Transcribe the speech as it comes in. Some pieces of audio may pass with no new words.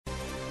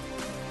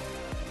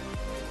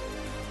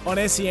On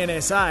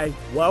SENSA,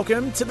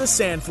 welcome to the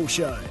SANFL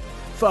Show.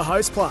 For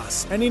Host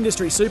Plus, an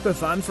industry super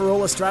fund for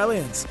all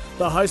Australians,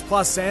 the Host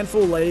Plus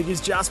SANFL League is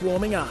just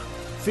warming up.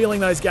 Feeling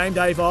those game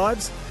day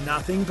vibes?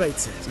 Nothing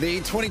beats it. The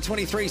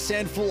 2023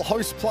 SANFL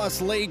Host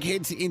Plus League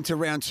heads into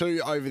round 2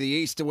 over the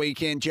Easter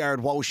weekend. Jarrod,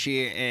 Walsh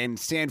here and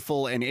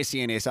SANFL and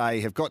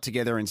SENSA have got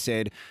together and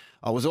said,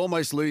 I was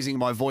almost losing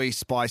my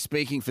voice by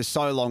speaking for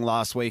so long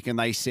last week, and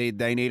they said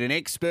they need an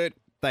expert,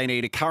 they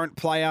need a current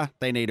player,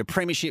 they need a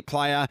premiership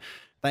player,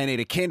 they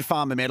need a Ken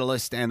Farmer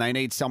medalist, and they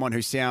need someone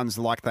who sounds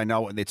like they know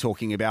what they're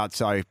talking about.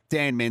 So,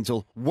 Dan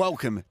Menzel,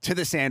 welcome to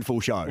the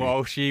SANFL Show.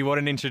 Well, what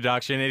an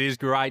introduction. It is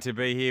great to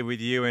be here with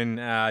you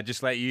and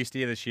just let you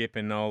steer the ship,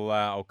 and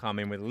I'll come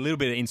in with a little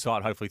bit of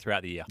insight, hopefully,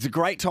 throughout the year. It's a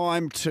great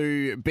time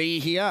to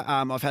be here.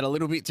 I've had a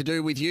little bit to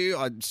do with you.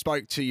 I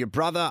spoke to your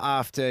brother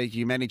after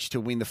you managed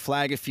to win the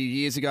flag a few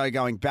years ago,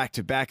 going back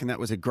to back, and that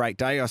was a great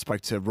day. I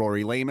spoke to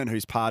Rory Lehman,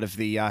 who's part of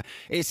the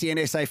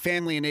SENSA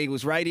family and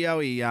Eagles Radio.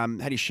 He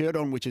had his shirt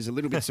on, which is a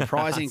little bit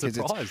surprising because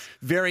it's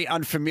very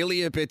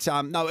unfamiliar. But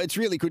no, it's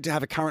really good to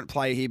have a current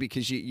player here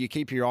because you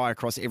keep your eye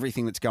across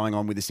everything that's going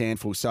on with the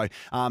SANFL. So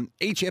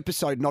each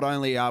episode, not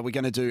only are we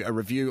going to do a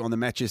review on the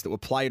matches that were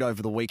played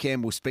over the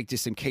weekend, we'll speak to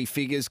some key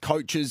figures,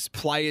 coaches,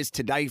 players.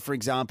 Today, for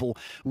example,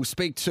 we'll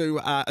speak to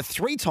a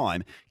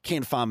 3-time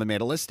Ken Farmer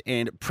medalist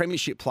and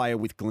premiership player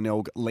with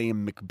Glenelg,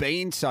 Liam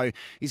McBean. So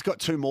he's got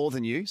 2 more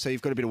than you, so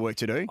you've got a bit of work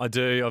to do. I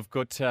do. I've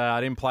got.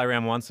 I didn't play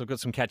round 1, so I've got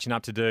some catching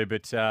up to do.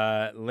 But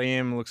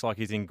Liam looks like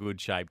he's in good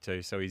shape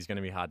too, so he's going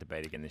to be hard to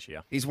beat again this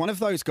year. He's one of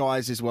those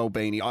guys as well,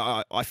 Beanie.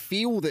 I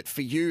feel that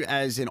for you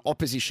as an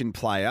opposition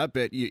player,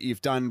 but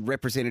you've done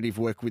representative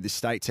work with the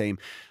state team,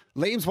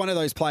 Liam's one of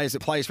those players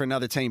that plays for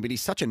another team, but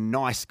he's such a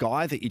nice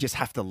guy that you just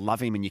have to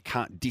love him and you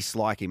can't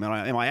dislike him.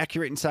 Am I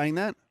accurate in saying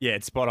that? Yeah,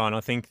 it's spot on.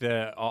 I think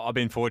that I've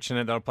been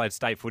fortunate that I played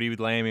state footy with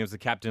Liam. He was the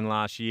captain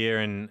last year,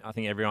 and I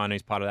think everyone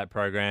who's part of that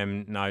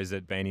program knows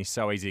that Beanie's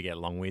so easy to get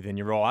along with. And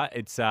you're right,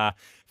 it's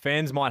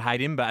fans might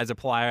hate him, but as a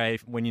player,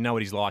 when you know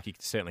what he's like, you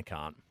certainly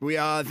can't. We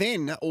are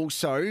then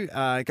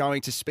also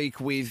going to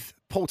speak with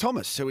Paul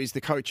Thomas, who is the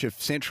coach of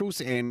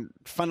Centrals, and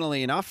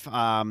funnily enough,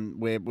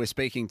 we're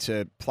speaking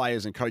to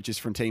players and coaches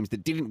from teams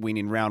that didn't win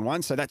in round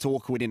 1, so that's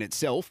awkward in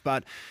itself.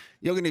 But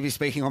you're going to be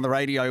speaking on the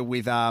radio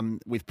with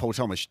Paul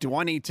Thomas. Do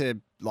I need to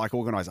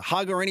organise a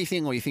hug or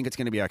anything, or you think it's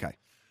going to be okay?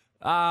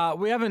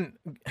 We haven't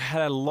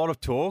had a lot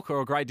of talk or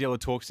a great deal of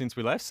talk since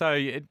we left. So,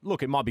 it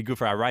might be good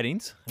for our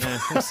ratings.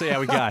 We'll see how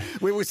we go.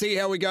 We will see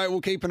how we go.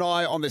 We'll keep an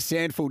eye on the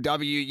SANFL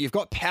W. You've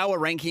got power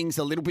rankings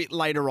a little bit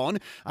later on,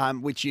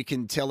 which you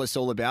can tell us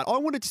all about. I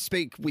wanted to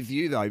speak with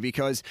you, though,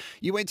 because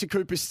you went to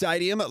Cooper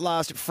Stadium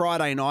last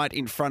Friday night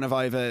in front of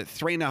over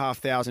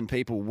 3,500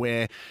 people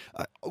where,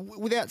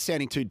 without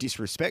sounding too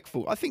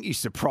disrespectful, I think you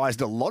surprised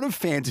a lot of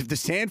fans of the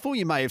SANFL.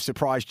 You may have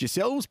surprised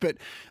yourselves, but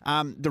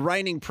the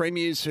reigning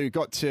premiers who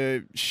got to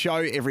show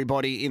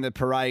everybody in the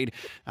parade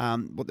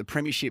what the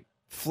premiership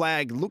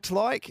flag looked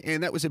like,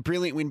 and that was a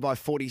brilliant win by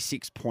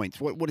 46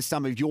 points. What are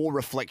some of your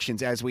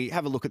reflections as we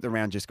have a look at the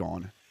round just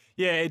gone?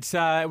 Yeah,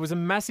 it was a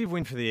massive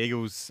win for the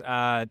Eagles.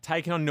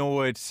 Taking on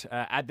Norwood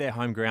at their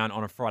home ground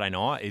on a Friday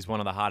night is one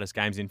of the hardest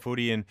games in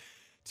footy, and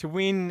to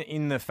win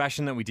in the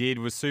fashion that we did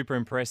was super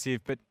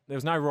impressive, but there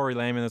was no Rory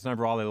Lehman, there's no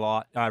Riley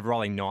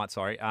Knight,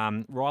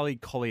 Riley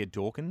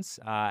Collier-Dawkins.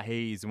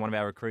 He's one of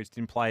our recruits,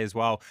 didn't play as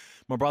well.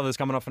 My brother's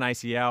coming off an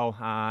ACL,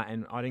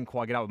 and I didn't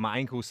quite get up with my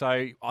ankle, so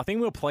I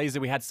think we were pleased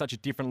that we had such a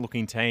different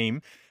looking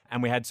team,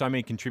 and we had so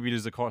many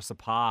contributors across the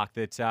park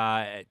that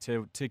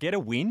to get a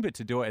win, but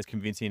to do it as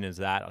convincing as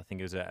that, I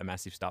think it was a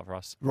massive start for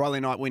us.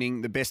 Riley Knight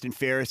winning the best and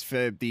fairest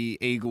for the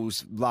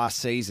Eagles last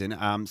season.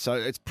 So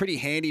it's pretty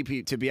handy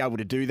to be able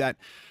to do that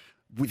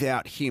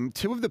without him.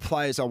 2 of the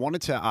players I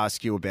wanted to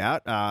ask you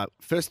about,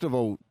 first of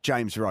all,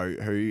 James Rowe,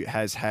 who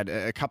has had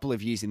a couple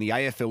of years in the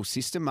AFL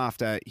system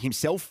after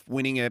himself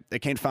winning a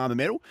Ken Farmer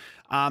medal.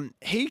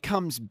 He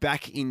comes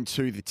back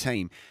into the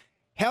team.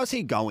 How's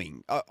he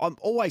going? I'm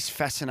always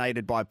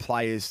fascinated by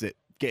players that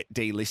get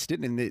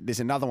delisted, and there's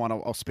another one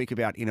I'll speak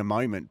about in a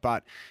moment,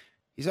 but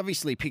he's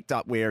obviously picked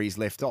up where he's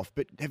left off.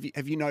 But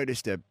have you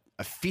noticed a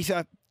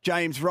fitter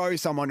James Rowe,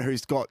 someone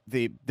who's got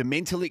the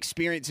mental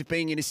experience of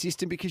being in a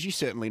system, because you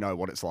certainly know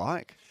what it's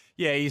like?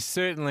 Yeah, he's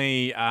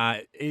certainly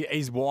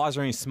he's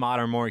wiser and he's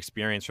smarter and more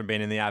experienced from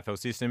being in the AFL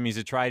system. He's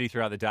a tradie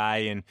throughout the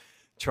day and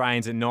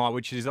trains at night,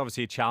 which is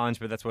obviously a challenge,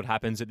 but that's what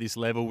happens at this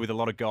level with a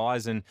lot of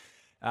guys. And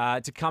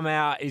to come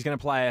out, he's going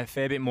to play a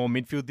fair bit more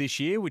midfield this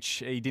year, which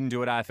he didn't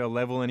do at AFL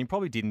level, and he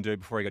probably didn't do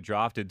before he got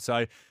drafted.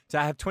 So to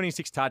have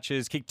 26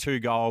 touches, kick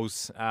 2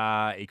 goals,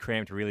 he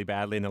cramped really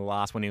badly in the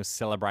last one. He was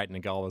celebrating a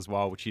goal as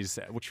well,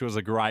 which was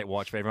a great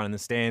watch for everyone in the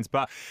stands.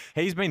 But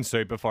he's been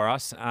super for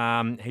us.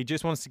 He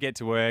just wants to get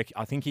to work.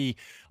 I think he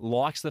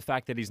likes the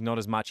fact that he's not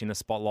as much in the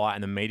spotlight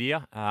and the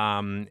media.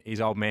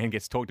 His old man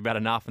gets talked about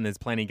enough, and there's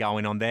plenty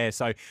going on there.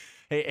 So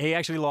he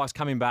actually likes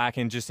coming back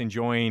and just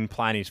enjoying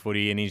playing his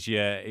footy, and he's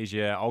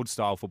your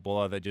old-style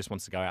footballer that just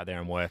wants to go out there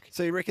and work.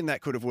 So you reckon that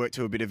could have worked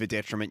to a bit of a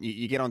detriment?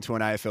 You get onto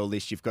an AFL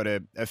list, you've got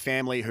a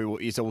family who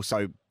is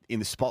also in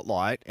the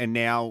spotlight, and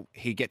now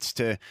he gets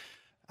to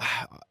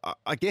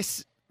I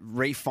guess,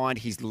 refined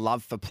his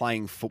love for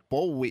playing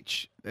football,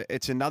 which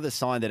it's another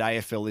sign that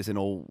AFL isn't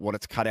all what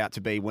it's cut out to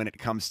be when it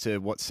comes to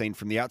what's seen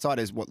from the outside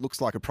as what looks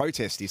like a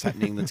protest is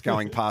happening that's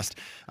going past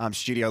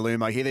Studio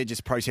Lumo here. They're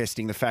just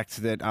protesting the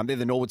fact that they're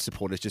the Norwood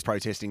supporters just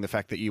protesting the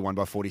fact that you won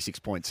by 46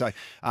 points. So,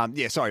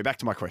 sorry, back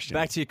to my question.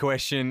 Back to your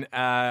question.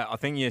 I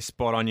think you're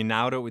spot on. You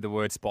nailed it with the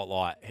word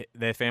spotlight.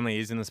 Their family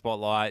is in the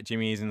spotlight.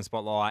 Jimmy is in the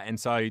spotlight. And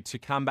so to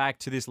come back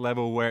to this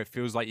level where it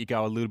feels like you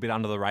go a little bit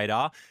under the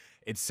radar,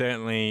 it's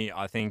certainly,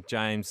 I think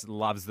James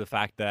loves the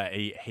fact that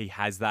he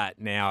has that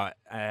now.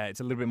 It's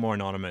a little bit more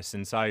anonymous.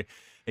 And so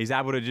he's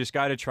able to just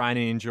go to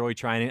training,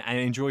 and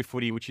enjoy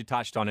footy, which you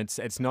touched on.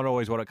 It's not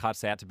always what it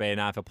cuts out to be an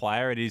AFL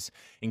player. It is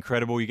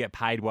incredible. You get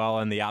paid well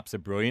and the ups are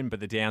brilliant,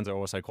 but the downs are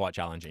also quite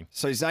challenging.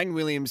 So Zane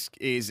Williams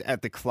is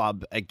at the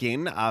club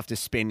again after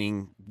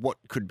spending what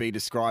could be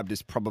described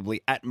as probably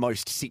at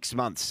most 6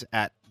 months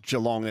at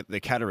Geelong at the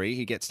Cattery.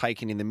 He gets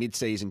taken in the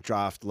mid-season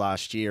draft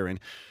last year and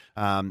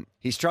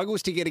he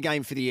struggles to get a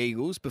game for the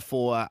Eagles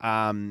before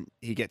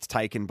he gets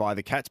taken by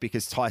the Cats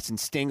because Tyson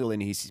Stengel in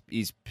his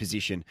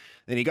position.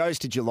 Then he goes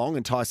to Geelong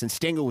and Tyson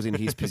Stengel's in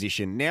his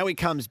position. Now he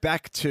comes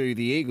back to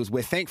the Eagles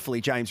where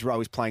thankfully James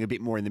Rowe is playing a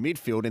bit more in the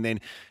midfield and then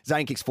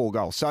Zane kicks 4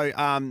 goals. So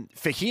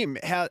for him,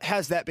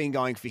 how's that been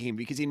going for him?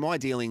 Because in my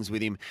dealings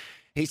with him,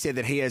 he said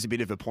that he has a bit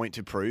of a point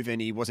to prove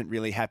and he wasn't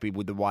really happy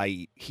with the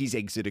way his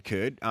exit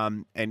occurred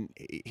and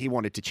he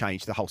wanted to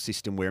change the whole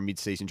system where a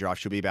mid-season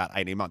draft should be about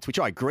 18 months, which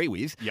I agree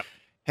with. Yep.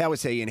 How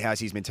is he and how's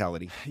his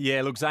mentality?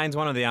 Yeah, look, Zane's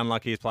one of the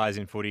unluckiest players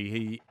in footy.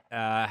 He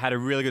had a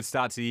really good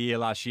start to the year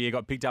last year,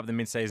 got picked up in the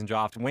mid-season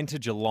draft, went to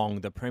Geelong,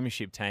 the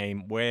premiership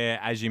team, where,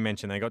 as you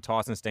mentioned, they got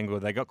Tyson Stengel,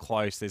 they got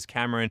close, there's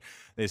Cameron,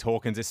 there's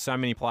Hawkins, there's so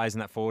many players in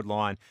that forward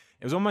line.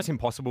 It was almost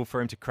impossible for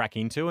him to crack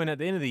into, and at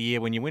the end of the year,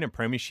 when you win a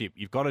premiership,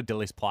 you've got to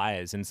delist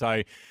players, and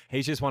so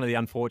he's just one of the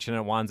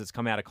unfortunate ones that's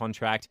come out of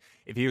contract.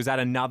 If he was at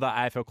another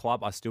AFL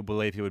club, I still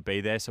believe he would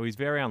be there, so he's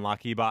very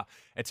unlucky, but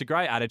it's a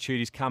great attitude.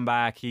 He's come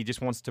back, he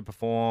just wants to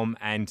perform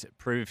and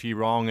prove a few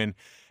wrong,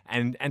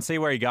 and see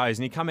where he goes.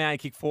 And he come out, he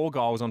kicked 4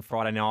 goals on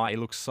Friday night. He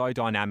looks so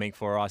dynamic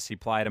for us. He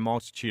played a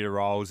multitude of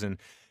roles, and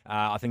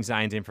I think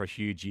Zane's in for a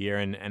huge year,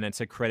 and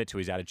it's a credit to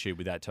his attitude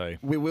with that too.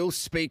 We will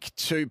speak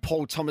to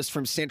Paul Thomas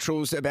from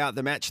Centrals about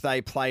the match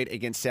they played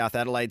against South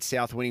Adelaide.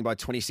 South winning by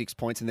 26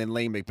 points, and then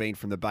Liam McBean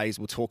from the Bays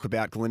will talk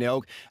about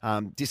Glenelg.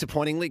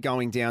 Disappointingly,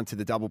 going down to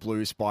the Double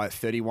Blues by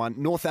 31.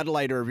 North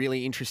Adelaide are a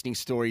really interesting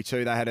story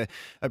too. They had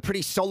a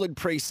pretty solid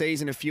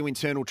pre-season, a few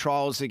internal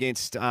trials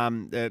against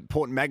the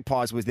Port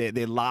Magpies was their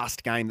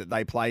last game that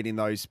they played in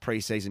those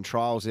pre-season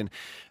trials. And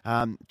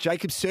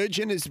Jacob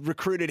Surgeon is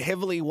recruited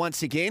heavily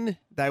once again.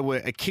 They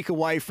were a kick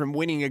away from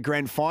winning a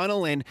grand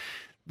final, and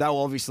they'll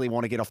obviously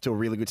want to get off to a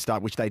really good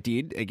start, which they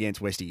did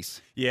against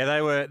Westies. Yeah,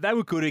 they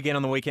were good again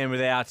on the weekend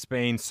without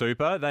being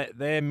super.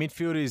 Their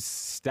midfield is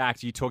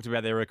stacked. You talked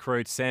about their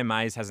recruits. Sam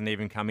Mays hasn't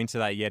even come into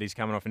that yet. He's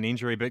coming off an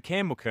injury. But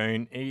Campbell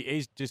Coon,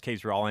 he just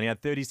keeps rolling. He had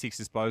 36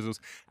 disposals.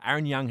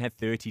 Aaron Young had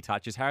 30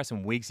 touches.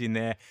 Harrison Wiggs in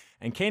there.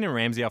 And Keenan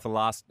Ramsey off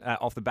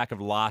the back of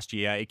last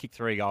year, he kicked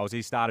 3 goals.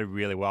 He started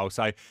really well.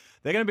 So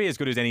they're going to be as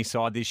good as any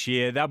side this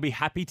year. They'll be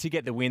happy to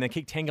get the win. They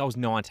kicked 10 goals,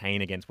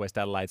 19 against West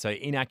Adelaide. So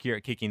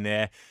inaccurate kicking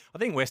there. I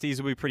think Westies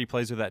will be pretty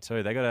pleased with that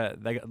too.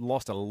 They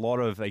lost a lot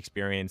of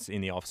experience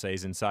in the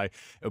off-season. So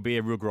it'll be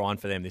a real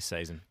grind for them this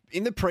season.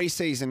 In the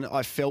pre-season,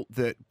 I felt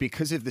that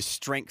because of the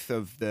strength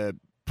of the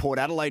Port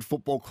Adelaide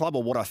Football Club,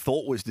 or what I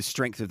thought was the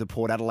strength of the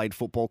Port Adelaide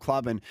Football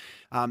Club, and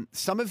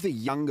some of the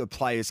younger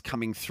players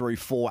coming through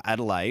for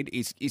Adelaide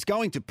is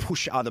going to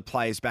push other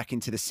players back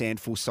into the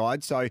SANFL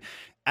side. So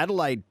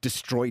Adelaide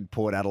destroyed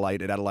Port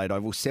Adelaide at Adelaide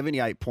Oval,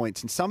 78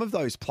 points. And some of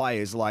those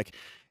players like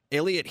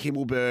Elliot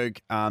Himmelberg,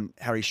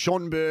 Harry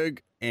Schonberg,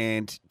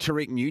 and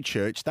Tariq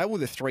Newchurch, they were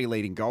the 3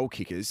 leading goal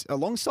kickers.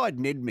 Alongside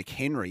Ned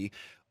McHenry,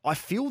 I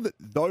feel that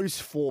those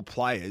 4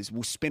 players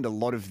will spend a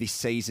lot of this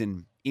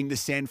season in the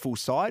SANFL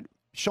side.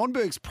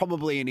 Schonberg's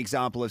probably an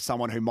example of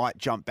someone who might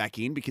jump back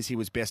in because he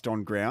was best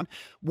on ground.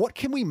 What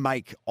can we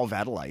make of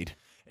Adelaide?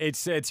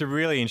 It's a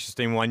really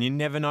interesting one. You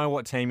never know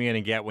what team you're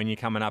going to get when you're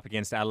coming up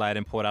against Adelaide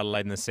and Port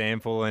Adelaide in the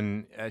SANFL.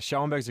 And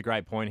Schoenberg's a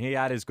great point. He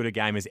had as good a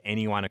game as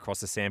anyone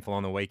across the SANFL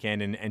on the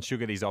weekend and should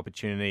get his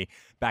opportunity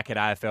back at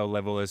AFL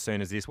level as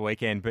soon as this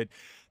weekend. But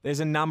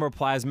there's a number of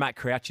players. Matt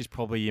Crouch is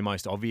probably your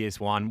most obvious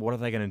one. What are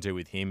they going to do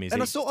with him?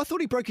 I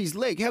thought he broke his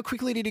leg. How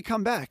quickly did he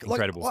come back?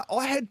 Incredible. Like,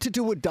 I had to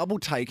do a double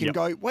take and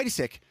go, wait a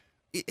sec.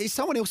 Is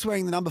someone else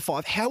wearing the number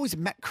 5? How is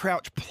Matt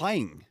Crouch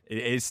playing? It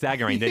is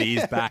staggering that he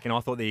is back, and I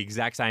thought the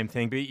exact same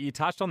thing. But you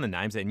touched on the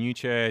names there: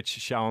 Newchurch,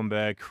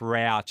 Schoenberg,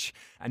 Crouch,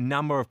 a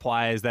number of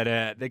players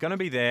that they're going to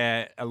be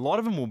there. A lot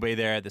of them will be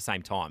there at the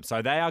same time.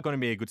 So they are going to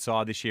be a good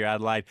side this year,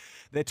 Adelaide.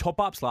 Their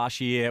top-ups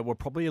last year were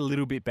probably a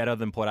little bit better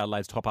than Port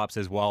Adelaide's top-ups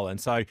as well. And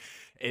so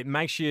it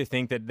makes you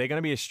think that they're going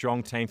to be a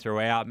strong team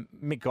throughout.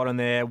 Mick Godden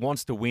there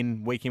wants to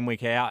win week in,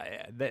 week out.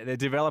 They're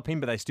developing,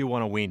 but they still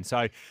want to win.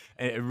 So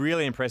a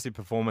really impressive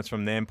performance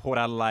from them. Port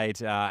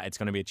Adelaide, it's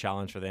going to be a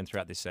challenge for them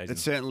throughout this season. It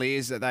certainly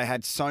is. That they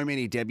had so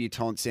many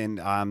debutants and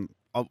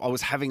I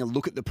was having a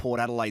look at the Port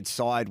Adelaide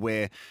side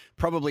where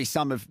probably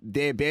some of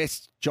their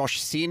best, Josh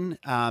Sin,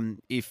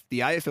 if the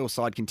AFL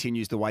side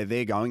continues the way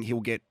they're going, he'll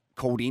get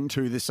called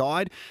into the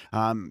side.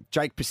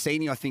 Jake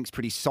Piscini, I think, is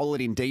pretty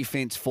solid in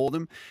defence for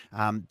them.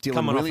 Dylan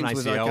Coming Williams off an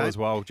was ACL okay as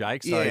well,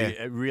 Jake. So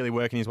really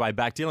working his way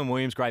back. Dylan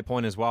Williams, great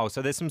point as well.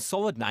 So there's some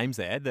solid names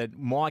there that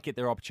might get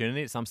their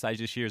opportunity at some stage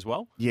this year as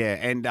well. Yeah,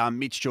 and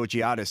Mitch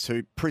Georgiadis,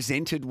 who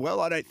presented well.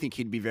 I don't think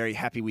he'd be very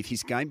happy with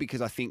his game because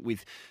I think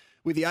with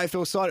the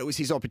AFL side, it was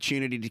his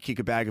opportunity to kick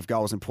a bag of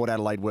goals, and Port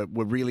Adelaide were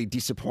really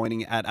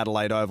disappointing at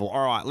Adelaide Oval.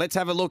 All right, let's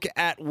have a look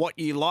at what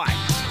you like.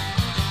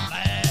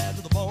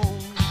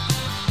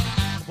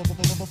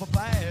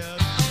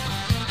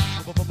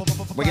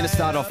 We're going to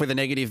start off with a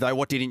negative, though.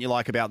 What didn't you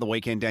like about the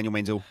weekend, Daniel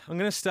Menzel? I'm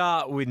going to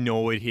start with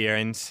Norwood here.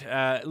 And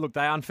look,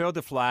 they unfurled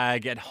the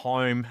flag at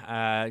home,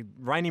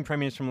 reigning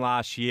premiers from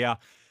last year.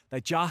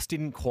 They just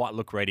didn't quite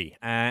look ready.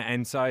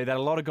 And so that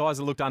a lot of guys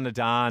that looked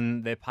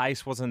underdone, their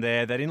pace wasn't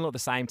there. They didn't look the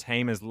same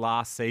team as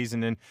last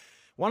season. And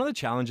one of the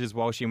challenges,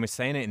 Walsh, and we're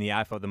seeing it in the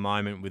AFL at the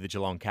moment with the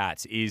Geelong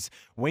Cats, is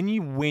when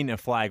you win a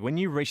flag, when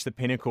you reach the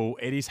pinnacle,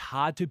 it is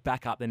hard to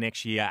back up the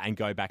next year and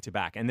go back to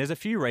back. And there's a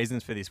few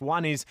reasons for this.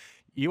 One is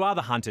you are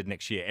the hunted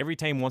next year. Every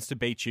team wants to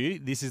beat you.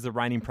 This is the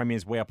reigning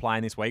premiers we are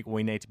playing this week.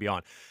 We need to be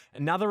on.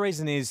 Another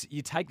reason is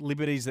you take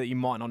liberties that you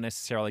might not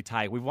necessarily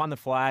take. We've won the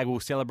flag. We'll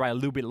celebrate a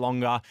little bit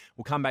longer.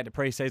 We'll come back to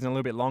preseason a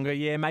little bit longer.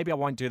 Yeah, maybe I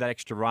won't do that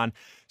extra run.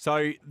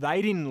 So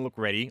they didn't look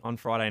ready on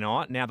Friday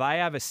night. Now they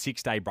have a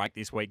 6-day break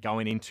this week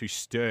going into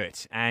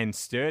Sturt. And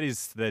Sturt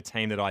is the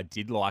team that I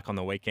did like on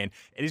the weekend.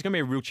 It is going to be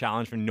a real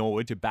challenge for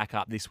Norwood to back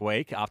up this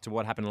week after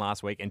what happened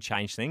last week and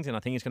change things. And I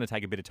think it's going to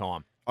take a bit of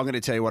time. I'm going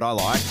to tell you what I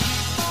like.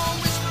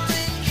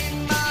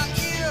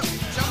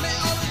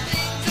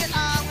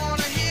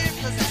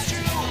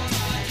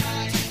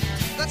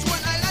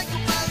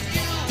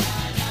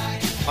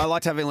 I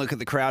liked having a look at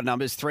the crowd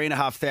numbers.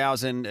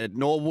 3,500 at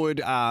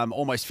Norwood,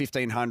 almost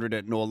 1,500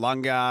 at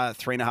Noarlunga,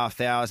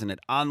 3,500 at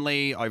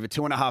Unley, over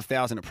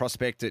 2,500 at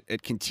Prospect.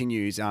 It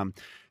continues.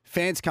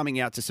 Fans coming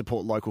out to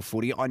support local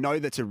footy. I know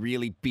that's a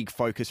really big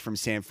focus from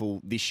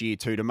SANFL this year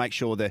too, to make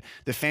sure that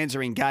the fans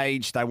are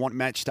engaged. They want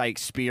match day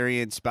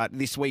experience. But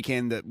this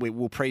weekend that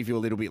we'll preview a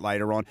little bit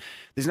later on,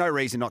 there's no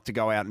reason not to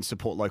go out and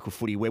support local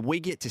footy, where we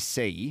get to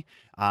see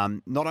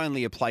not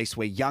only a place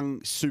where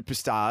young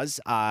superstars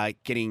are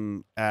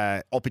getting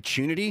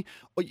opportunity.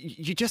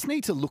 You just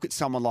need to look at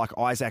someone like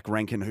Isaac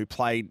Rankin, who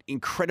played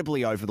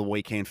incredibly over the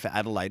weekend for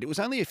Adelaide. It was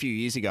only a few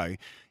years ago.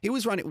 He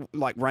was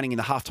running in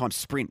the halftime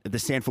sprint at the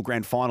SANFL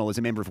Grand Final as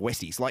a member of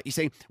Westies. Like you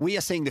see, we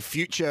are seeing the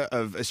future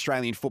of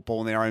Australian football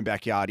in their own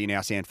backyard in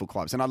our SANFL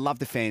clubs, and I love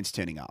the fans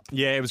turning up.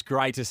 Yeah, it was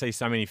great to see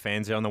so many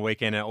fans there on the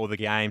weekend at all the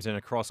games and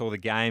across all the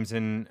games.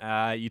 And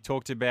you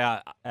talked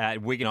about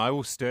Wigan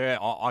Oval, Stir.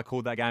 I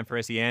called that game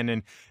for SEN,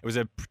 and it was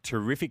a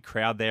terrific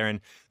crowd there. And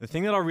the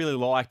thing that I really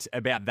liked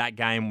about that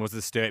game was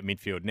the Sturt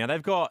midfield. Now,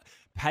 they've got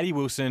Paddy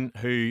Wilson,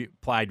 who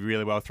played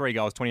really well, 3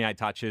 goals, 28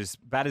 touches.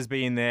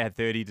 Battersby in there had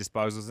 30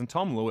 disposals, and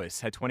Tom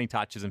Lewis had 20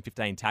 touches and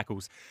 15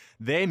 tackles.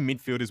 Their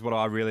midfield is what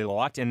I really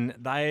liked, and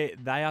they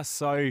are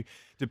so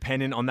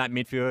dependent on that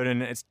midfield,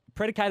 and it's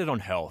predicated on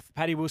health.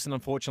 Paddy Wilson,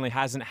 unfortunately,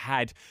 hasn't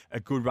had a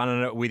good run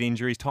at it with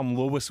injuries. Tom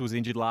Lewis was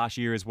injured last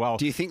year as well.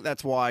 Do you think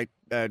that's why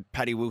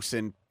Paddy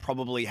Wilson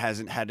probably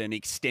hasn't had an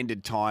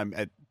extended time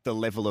at the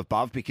level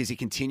above, because he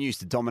continues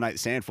to dominate the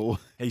SANFL?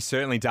 He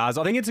certainly does.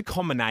 I think it's a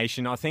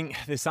combination. I think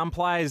there's some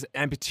players,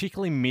 and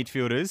particularly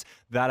midfielders,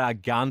 that are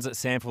guns at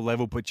SANFL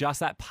level, but just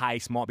that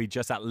pace might be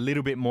just that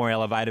little bit more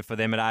elevated for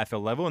them at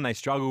AFL level, and they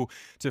struggle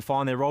to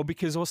find their role,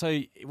 because also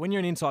when you're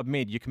an inside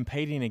mid, you're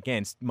competing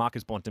against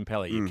Marcus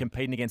Bontempelli. You're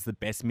competing against the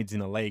best mids in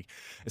the league.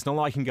 It's not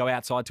like you can go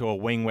outside to a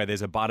wing where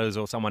there's a Butters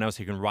or someone else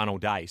who can run all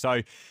day.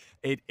 So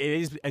it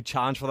is a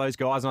challenge for those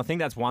guys, and I think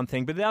that's one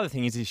thing. But the other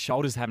thing is his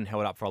shoulders haven't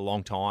held up for a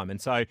long time. And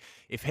so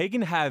if he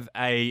can have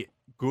a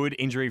good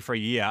injury-free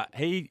year,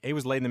 he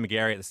was leading the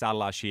McGarry at the start of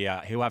last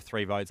year. He'll have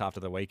 3 votes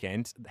after the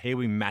weekend. He'll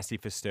be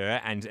massive for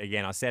Stir. And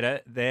again, I said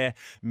it, their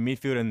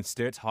midfield and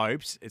Sturt's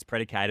hopes, it's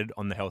predicated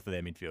on the health of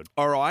their midfield.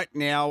 All right.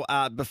 Now,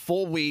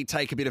 before we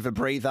take a bit of a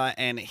breather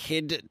and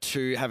head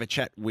to have a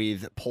chat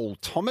with Paul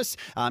Thomas,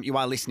 you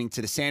are listening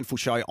to the SANFL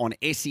Show on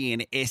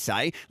SEN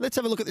SA. Let's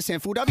have a look at the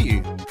SANFL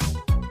W.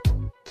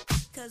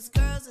 'Cause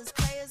girls is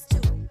players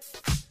too.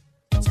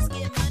 Just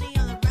get money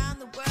all around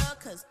the world,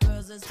 'cause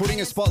girls is putting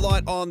a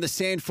spotlight on the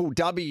SANFL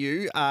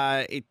W.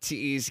 It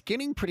is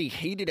getting pretty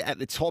heated at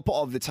the top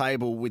of the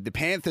table, with the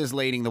Panthers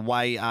leading the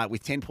way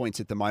with 10 points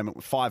at the moment,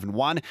 with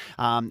 5-1,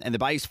 and the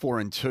Bays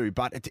 4-2.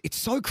 But it's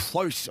so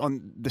close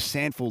on the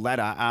SANFL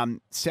ladder.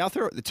 South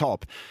are at the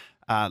top.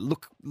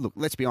 Look,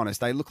 let's be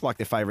honest. They look like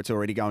they're favourites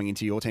already going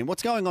into your team.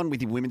 What's going on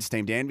with your women's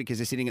team, Dan? Because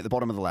they're sitting at the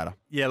bottom of the ladder.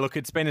 Yeah, look,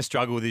 it's been a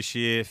struggle this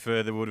year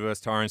for the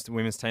Woodworth Torrens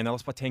women's team. They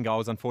lost by 10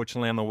 goals,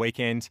 unfortunately, on the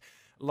weekend.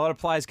 A lot of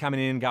players coming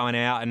in and going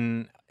out,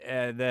 and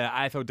the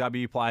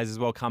AFLW players as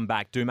well come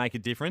back, do make a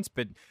difference,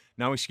 but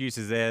no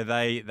excuses there.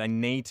 They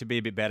need to be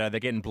a bit better.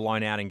 They're getting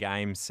blown out in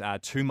games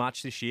too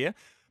much this year.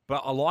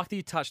 But I like that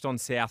you touched on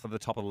South at the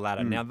top of the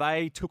ladder. Now,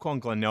 they took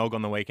on Glenelg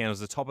on the weekend. It was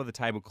the top of the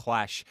table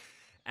clash.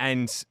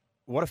 And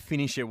what a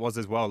finish it was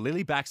as well.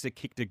 Lily Baxter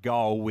kicked a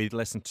goal with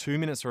less than 2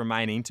 minutes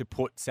remaining to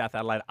put South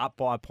Adelaide up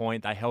by a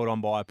point. They held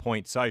on by a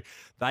point. So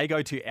they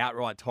go to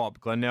outright top.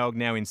 Glenelg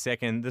now in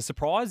second. The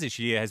surprise this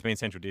year has been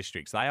Central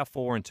Districts. They are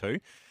 4-2.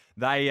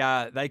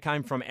 They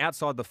came from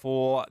outside the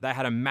four. They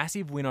had a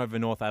massive win over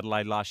North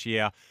Adelaide last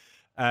year.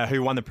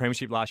 Who won the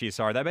premiership last year.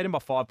 Sorry, they beat him by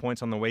 5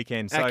 points on the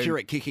weekend. So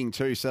accurate kicking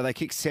too, so they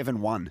kicked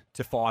 7-1.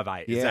 To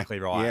 5-8, Yeah, exactly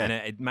right. yeah. And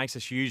it makes a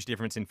huge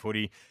difference in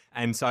footy.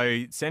 And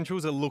so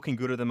Centrals are looking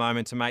good at the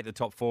moment to make the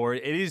top four.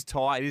 It is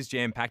tight, it is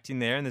jam-packed in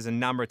there, and there's a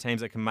number of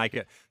teams that can make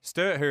it.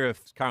 Sturt, who are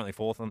currently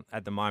fourth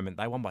at the moment,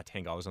 they won by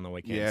 10 goals on the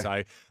weekend. Yeah.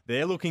 So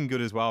they're looking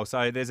good as well.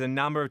 So there's a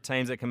number of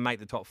teams that can make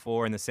the top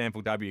four in the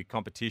SANFL W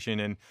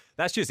competition, and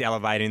that's just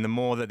elevating. The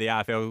more that the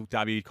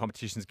AFLW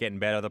competition's getting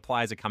better, the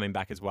players are coming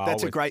back as well.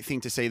 That's a great thing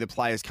to see, the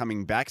players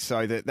coming back,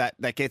 so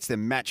that gets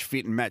them match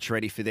fit and match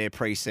ready for their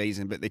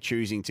pre-season, but they're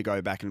choosing to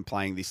go back and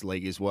playing this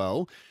league as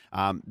well.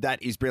 That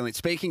is brilliant.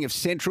 Speaking of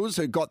Centrals,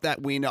 who got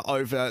that win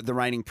over the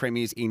reigning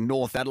premiers in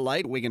North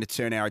Adelaide, we're going to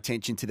turn our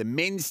attention to the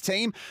men's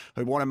team,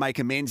 who want to make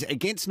amends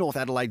against North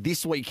Adelaide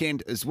this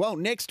weekend as well.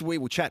 Next, we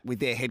will chat with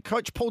their head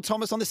coach, Paul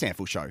Thomas, on the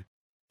SANFL Show.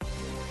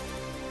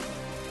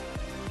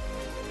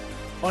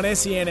 On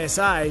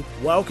SENSA,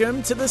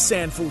 welcome to the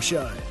SANFL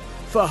Show.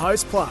 For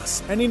Host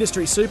Plus, an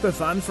industry super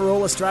fund for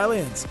all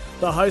Australians,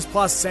 the Host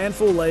Plus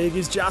SANFL League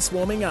is just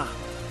warming up.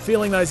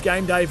 Feeling those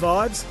game day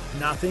vibes?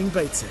 Nothing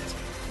beats it.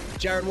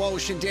 Jarrod,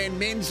 Walsh and Dan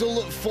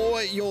Menzel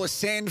for your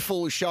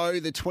SANFL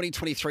show. The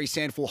 2023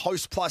 SANFL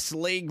Host Plus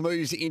League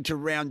moves into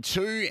round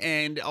 2.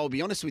 And I'll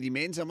be honest with you,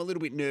 Menz, I'm a little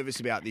bit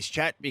nervous about this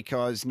chat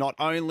because not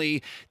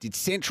only did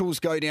Centrals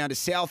go down to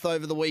South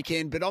over the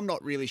weekend, but I'm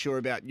not really sure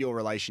about your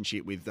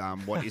relationship with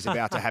what is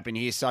about to happen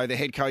here. So the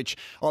head coach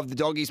of the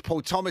Doggies,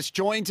 Paul Thomas,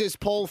 joins us.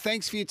 Paul,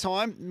 thanks for your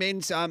time.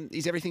 Menz,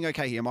 is everything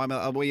okay here?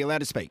 Are we allowed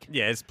to speak?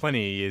 Yeah, it's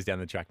plenty of years down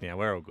the track now.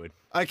 We're all good.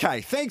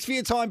 Okay, thanks for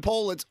your time,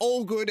 Paul. It's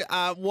all good.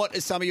 What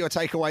are some of your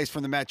takeaways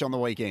from the match on the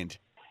weekend?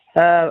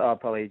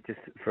 Probably just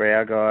for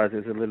our guys,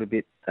 it was a little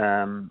bit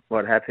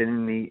what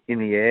happened in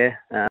the air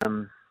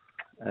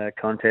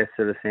contest,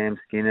 sort of Sam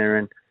Skinner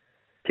and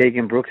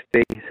Keegan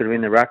Brooksby sort of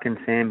in the ruck and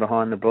Sam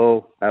behind the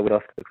ball with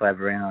Oscar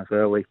Claverino as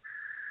well. We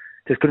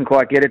just couldn't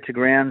quite get it to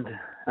ground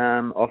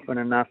often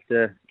enough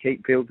to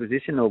keep field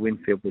position or win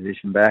field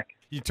position back.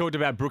 You talked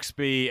about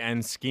Brooksby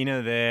and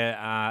Skinner there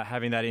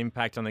having that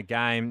impact on the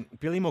game.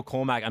 Billy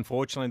McCormack,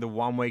 unfortunately, the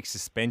 1 week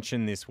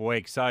suspension this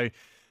week. So,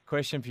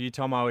 question for you,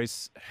 Tomo,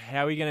 is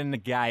how are you going to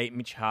negate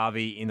Mitch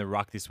Harvey in the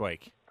ruck this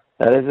week?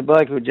 There's a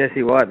bloke called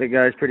Jesse White that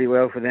goes pretty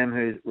well for them,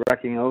 who's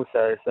rucking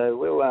also. So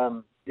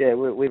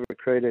we've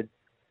recruited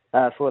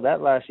for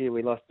that. Last year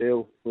we lost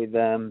Bill with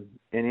an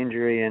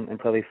injury and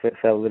probably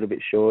fell a little bit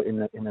short in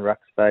the ruck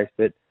space,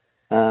 but.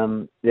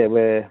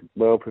 We're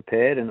well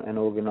prepared and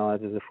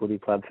organised as a footy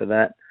club for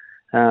that.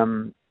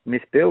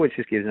 Miss Bill, which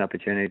just gives an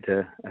opportunity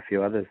to a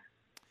few others.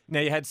 Now,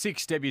 you had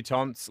 6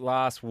 debutants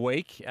last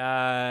week.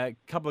 A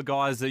couple of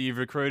guys that you've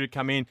recruited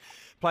come in,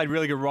 played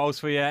really good roles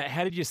for you.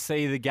 How did you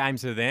see the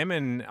games of them?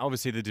 And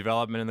obviously the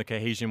development and the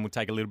cohesion will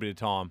take a little bit of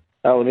time.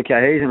 Oh, well, the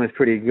cohesion was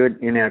pretty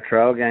good in our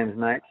trial games,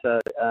 mate. So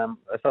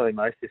it's probably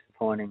most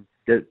disappointing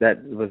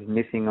that was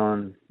missing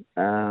on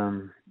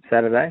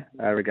Saturday,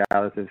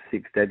 regardless of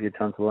 6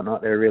 debutants or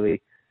whatnot. They're a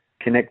really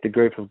connected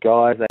group of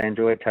guys. They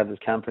enjoy each other's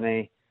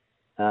company.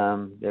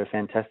 They're a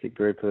fantastic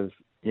group of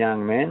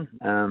young men,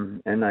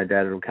 and no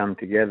doubt it'll come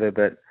together.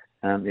 But,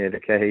 the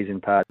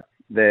cohesion part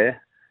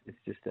there, it's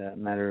just a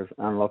matter of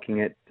unlocking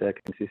it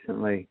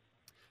consistently.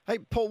 Hey,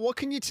 Paul, what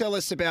can you tell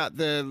us about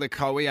the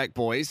Lekowiak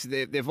boys?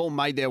 They've all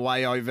made their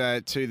way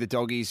over to the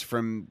Doggies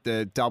from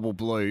the Double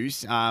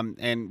Blues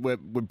and were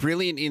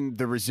brilliant in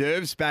the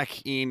reserves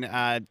back in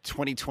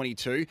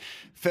 2022.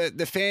 For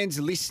the fans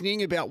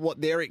listening about what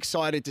they're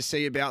excited to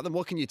see about them,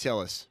 what can you tell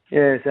us?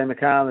 Yeah, so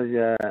McCall is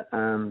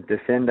a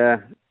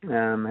defender,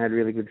 had a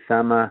really good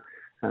summer,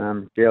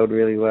 gelled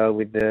really well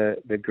with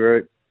the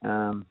group.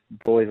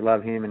 Boys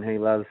love him and he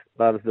loves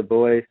the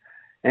boys.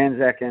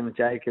 Anzac and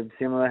Jacob,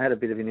 similar, had a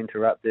bit of an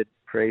interrupted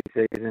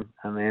pre-season.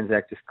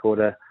 Anzac just caught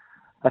a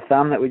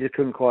thumb that we just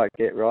couldn't quite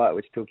get right,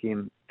 which took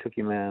him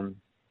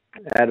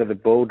out of the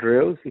ball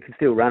drills. He can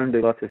still run and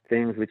do lots of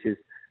things, which is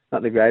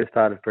not the greatest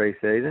part of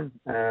pre-season.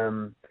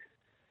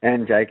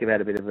 And Jacob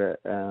had a bit of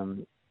a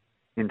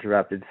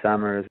interrupted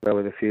summer as well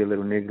with a few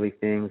little niggly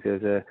things.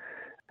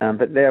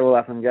 But they're all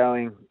up and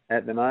going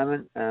at the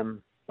moment.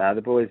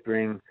 The boys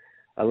bring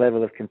a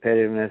level of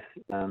competitiveness,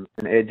 an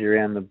edge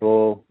around the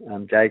ball.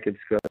 Jacob's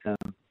got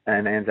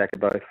and Anzac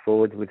are both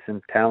forwards with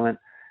some talent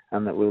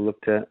that we'll look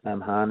to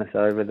harness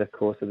over the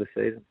course of the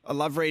season. I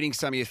love reading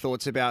some of your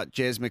thoughts about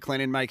Jez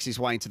McLennan makes his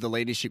way into the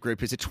leadership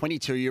group as a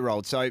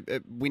 22-year-old. So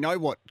we know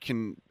what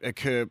can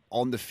occur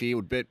on the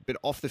field, but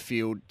off the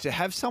field, to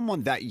have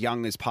someone that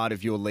young as part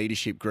of your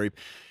leadership group,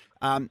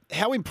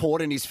 How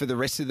important is for the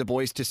rest of the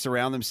boys to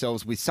surround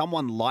themselves with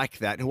someone like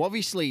that, who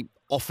obviously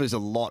offers a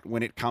lot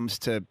when it comes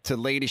to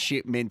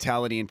leadership,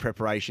 mentality and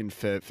preparation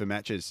for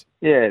matches?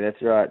 Yeah,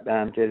 that's right.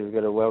 Jez has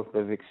got a wealth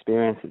of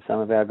experience that some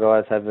of our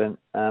guys haven't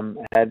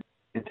had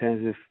in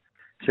terms of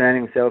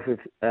surrounding himself with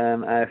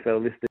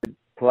AFL-listed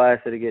players.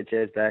 So to get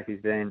Jez back, he's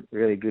been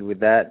really good with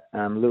that.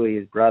 Louis,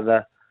 his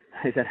brother,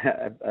 he's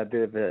had a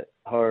bit of a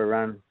horror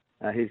run.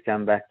 He's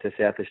come back to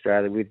South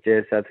Australia with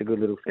Jez, so it's a good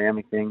little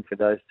family thing for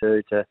those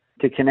two to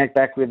connect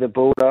back with the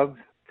Bulldogs.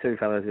 Two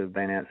fellows who have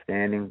been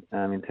outstanding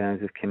in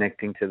terms of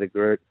connecting to the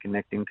group,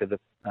 connecting to the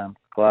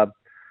club.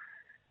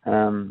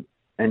 And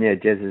yeah,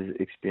 Jez's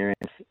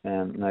experience,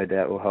 no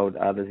doubt, will hold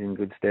others in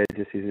good stead.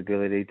 Just his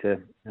ability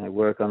to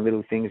work on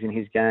little things in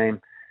his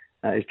game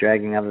is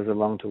dragging others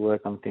along to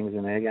work on things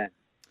in their game.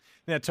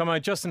 Now, Tomo,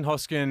 Justin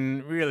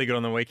Hoskin, really good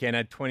on the weekend,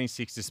 had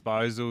 26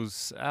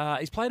 disposals.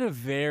 He's played a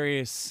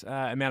various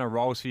amount of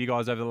roles for you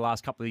guys over the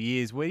last couple of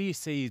years. Where do you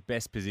see his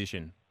best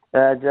position?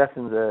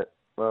 Justin's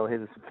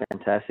he's a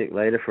fantastic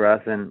leader for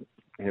us, and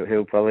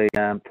he'll probably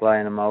play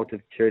in a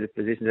multitude of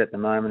positions at the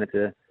moment.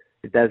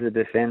 As a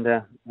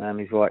defender,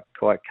 he's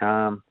quite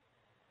calm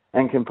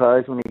and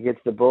composed when he gets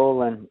the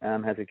ball,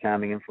 and has a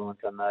calming influence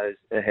on those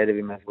ahead of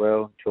him as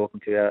well,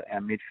 talking to our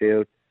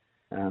midfield.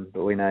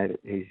 But we know that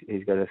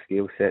he's got a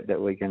skill set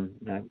that we can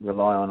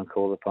rely on and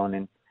call upon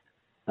in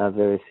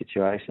various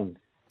situations.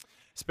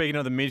 Speaking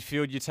of the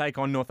midfield, you take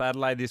on North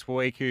Adelaide this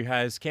week, who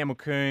has Campbell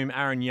Coombe,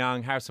 Aaron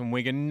Young, Harrison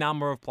Wigan,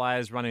 number of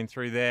players running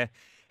through there.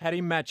 How do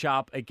you match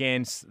up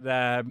against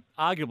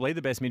arguably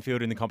the best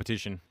midfielder in the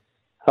competition?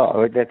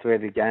 Oh, that's where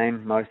the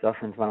game most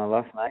often is won or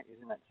lost, mate,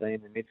 isn't it?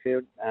 Seeing the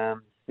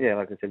midfield. Yeah,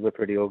 like I said, we're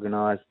pretty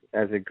organised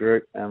as a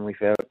group, and we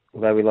felt,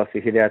 although we lost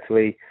the hit-outs,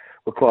 we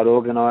were quite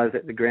organised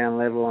at the ground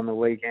level on the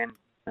weekend.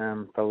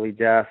 Probably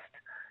just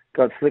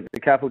got slipped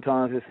a couple of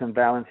times with some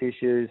balance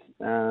issues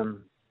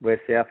where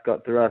South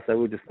got through us, so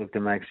we'll just look to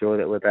make sure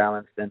that we're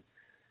balanced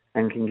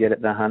and can get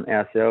at the hunt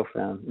ourselves.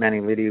 Manny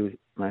Liddy was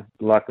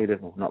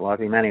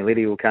Manny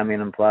Liddy will come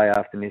in and play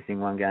after missing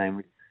one game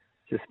with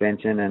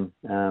suspension, and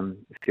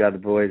a few other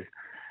boys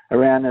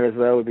around there as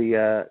well would be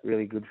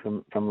really good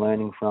from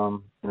learning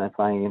from,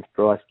 playing against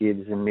Bryce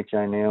Gibbs and Mitch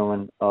O'Neill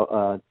and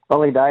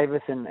Ollie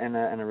Davis and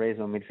a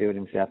reasonable midfield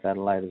in South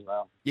Adelaide as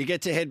well. You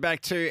get to head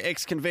back to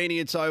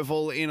Ex-Convenience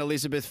Oval in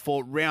Elizabeth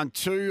for round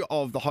 2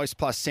 of the Host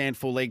Plus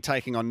SANFL League,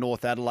 taking on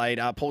North Adelaide.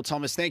 Paul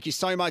Thomas, thank you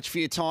so much for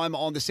your time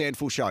on the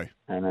SANFL Show.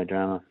 No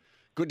drama.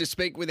 Good to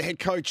speak with the head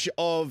coach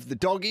of the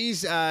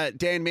Doggies,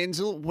 Dan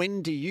Menzel.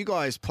 When do you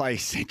guys play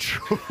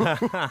Central?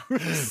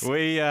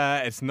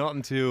 It's not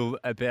until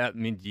about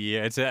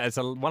mid-year. It's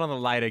one of the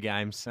later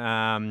games.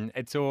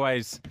 It's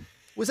always...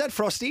 Was that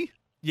Frosty?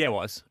 Yeah, it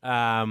was.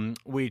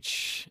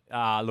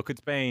 Look,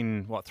 it's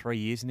been, 3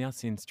 years now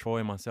since Troy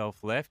and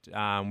myself left.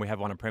 We have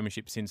won a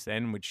premiership since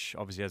then, which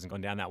obviously hasn't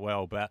gone down that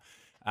well. But,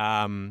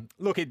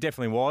 look, it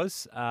definitely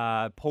was.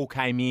 Paul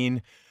came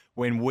in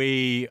when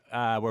we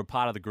were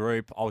part of the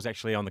group. I was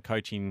actually on the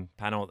coaching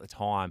panel at the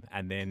time,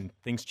 and then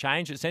things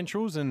changed at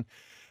Centrals, and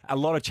a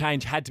lot of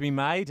change had to be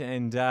made,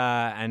 and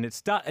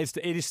it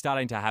is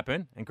starting to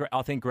happen. And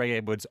I think Greg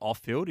Edwards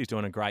off-field is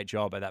doing a great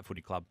job at that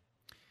footy club.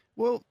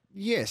 Well,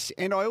 yes,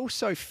 and I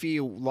also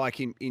feel like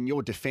in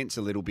your defence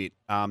a little bit,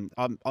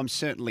 I'm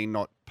certainly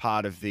not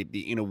part of the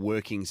inner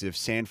workings of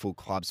SANFL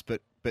clubs,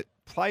 but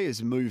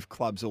players move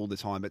clubs all the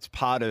time. It's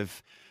part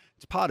of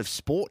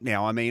sport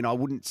now. I mean, I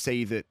wouldn't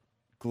see that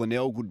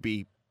Glenelg would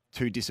be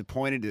too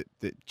disappointed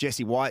that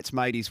Jesse White's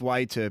made his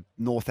way to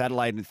North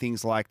Adelaide and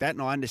things like that.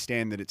 And I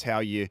understand that it's how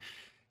you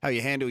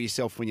handle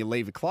yourself when you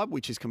leave a club,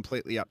 which is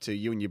completely up to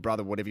you and your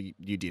brother, whatever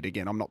you did.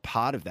 Again, I'm not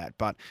part of that,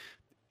 but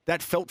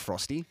that felt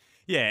Frosty.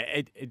 Yeah,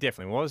 it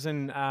definitely was,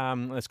 and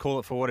let's call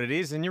it for what it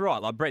is. And you're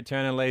right, like Brett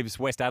Turner leaves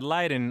West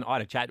Adelaide, and I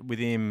had a chat with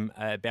him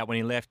about when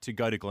he left to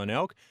go to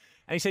Glenelg.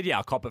 And he said, yeah,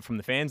 I'll cop it from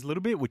the fans a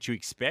little bit, which you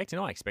expect.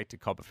 And I expect to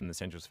cop it from the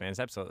Centrals fans.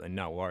 Absolutely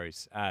no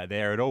worries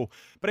there at all.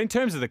 But in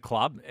terms of the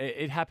club,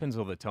 it happens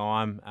all the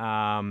time.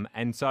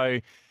 And so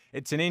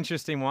it's an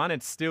interesting one.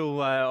 It's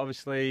still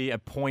obviously a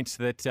point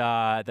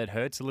that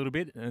hurts a little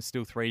bit. And it's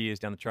still 3 years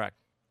down the track.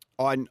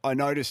 I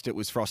noticed it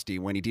was Frosty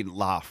when he didn't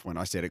laugh when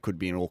I said it could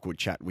be an awkward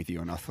chat with you,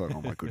 and I thought,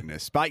 oh my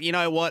goodness. But you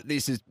know what?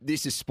 This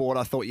is sport.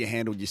 I thought you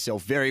handled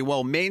yourself very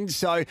well, men.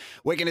 So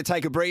we're going to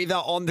take a breather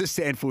on the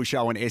SANFL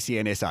Show on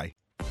SENSA.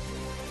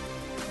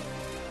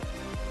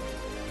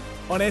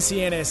 On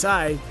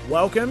SENSA,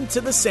 welcome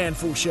to the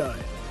SANFL Show.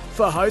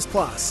 For Host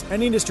Plus,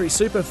 an industry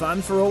super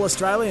fund for all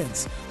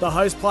Australians, the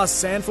Host Plus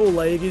SANFL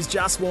League is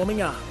just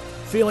warming up.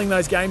 Feeling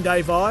those game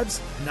day vibes?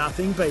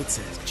 Nothing beats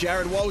it.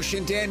 Jarrod Walsh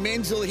and Dan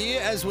Menzel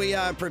here as we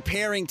are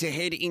preparing to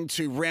head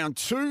into round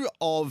 2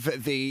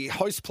 of the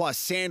Host Plus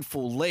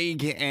SANFL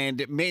League.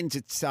 And men's,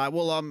 it's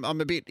I'm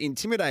a bit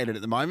intimidated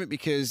at the moment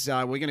because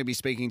we're going to be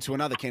speaking to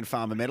another Ken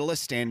Farmer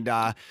medalist, and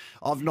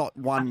I've not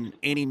won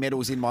any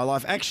medals in my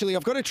life. Actually,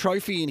 I've got a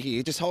trophy in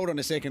here. Just hold on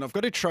a second. I've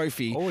got a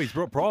trophy. Oh, he's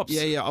brought props.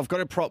 Yeah. I've got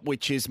a prop,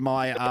 which is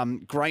my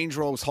Grange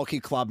Rolls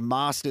Hockey Club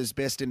Masters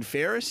Best and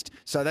Fairest.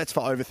 So that's for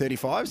over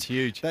 35s. It's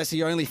huge. That's the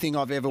the only thing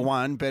I've ever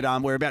won, but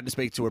we're about to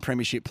speak to a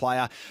premiership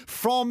player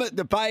from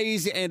the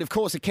Bays and, of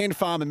course, a Ken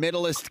Farmer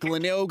medalist,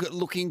 Glenelg,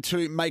 looking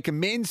to make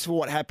amends for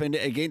what happened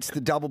against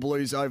the Double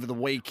Blues over the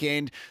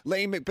weekend.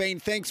 Liam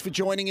McBean, thanks for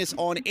joining us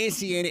on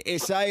SEN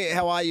SA.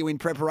 How are you in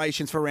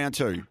preparations for round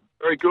two?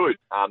 Very good.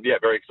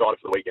 Very excited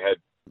for the week ahead.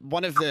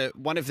 One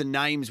of the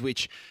names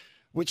which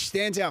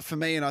stands out for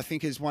me, and I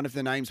think is one of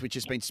the names which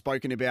has been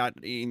spoken about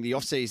in the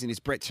off-season, is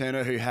Brett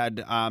Turner, who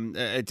had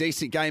a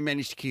decent game,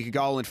 managed to kick a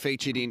goal and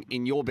featured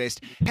in your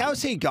best.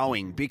 How's he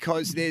going?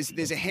 Because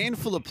there's a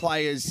handful of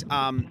players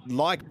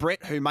like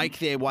Brett who make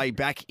their way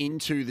back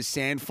into the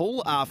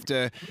SANFL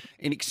after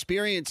an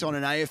experience on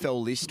an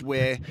AFL list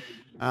where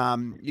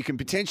you can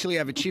potentially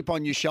have a chip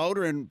on your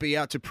shoulder and be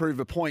out to prove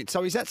a point.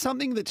 So is that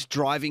something that's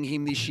driving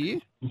him this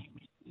year?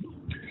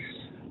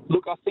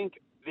 Look, I think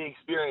the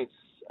experience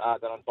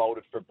that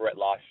unfolded for Brett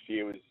last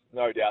year was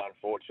no doubt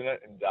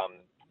unfortunate,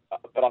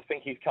 but I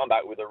think he's come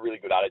back with a really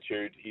good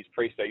attitude. His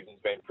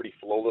pre-season's been pretty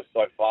flawless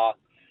so far.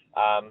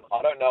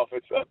 I don't know if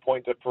it's a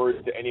point to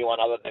prove to anyone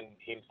other than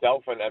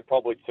himself and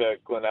probably to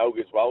Glenelg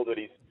as well that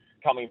he's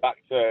coming back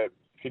to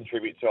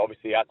contribute to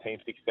obviously our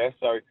team's success.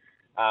 So,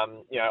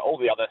 all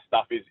the other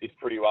stuff is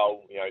pretty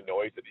well,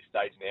 noise at this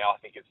stage now. I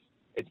think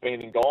it's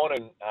been and gone,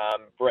 and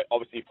Brett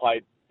obviously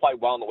played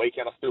well on the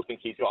weekend. I still think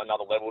he's got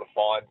another level to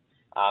find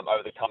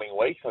over the coming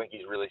weeks. I think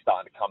he's really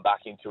starting to come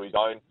back into his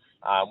own,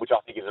 which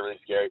I think is a really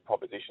scary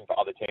proposition for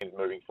other teams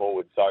moving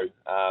forward. So,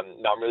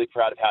 I'm really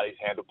proud of how he's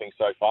handled things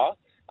so far.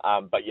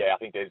 I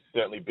think there's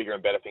certainly bigger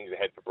and better things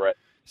ahead for Brett.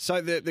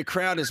 So the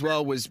crowd as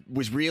well was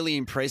really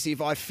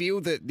impressive. I feel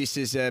that this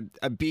is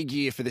a big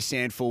year for the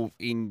SANFL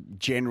in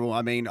general.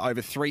 I mean,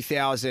 over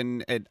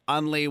 3,000 at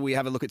Unley. We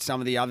have a look at some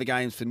of the other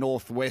games for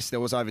Northwest. There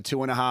was over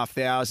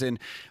 2,500.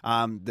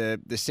 The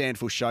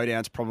SANFL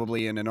Showdown's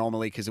probably an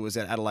anomaly because it was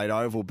at Adelaide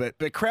Oval.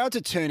 But crowds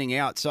are turning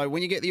out. So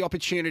when you get the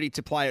opportunity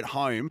to play at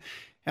home,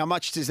 how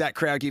much does that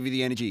crowd give you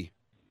the energy?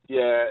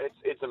 Yeah,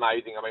 it's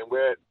amazing. I mean,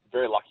 we're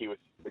very lucky with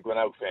the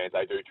Glenelg fans.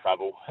 They do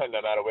travel, and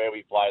no matter where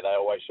we play, they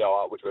always show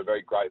up, which we're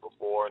very grateful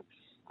for. And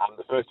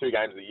the first two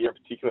games of the year, in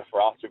particular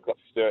for us, we've got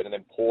Sturt and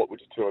then Port,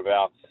 which are two of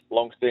our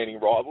long-standing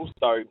rivals.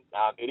 So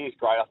it is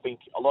great. I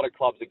think a lot of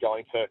clubs are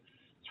going to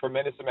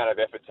tremendous amount of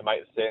effort to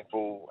make the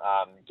SANFL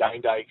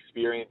game day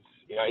experience,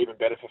 even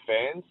better for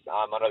fans.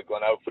 I know the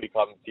Glenelg Footy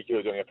Club in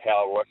particular is doing a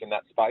power work in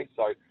that space.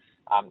 So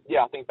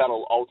I think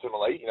that'll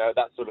ultimately,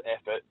 that sort of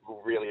effort will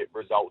really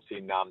result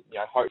in,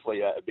 hopefully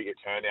a bigger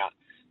turnout.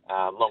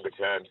 Longer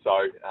term. So,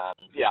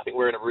 I think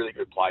we're in a really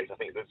good place. I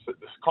think this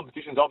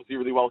competition's obviously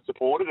really well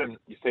supported, and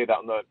you see that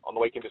on the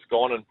weekend just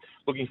gone, and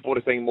looking forward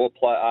to seeing more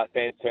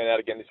fans turn out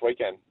again this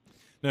weekend.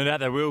 No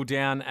doubt they will,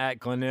 down at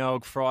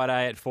Glenelg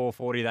Friday at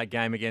 4:40, that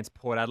game against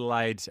Port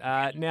Adelaide.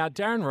 Now,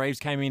 Darren Reeves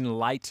came in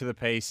late to the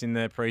piece in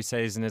the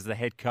pre-season as the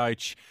head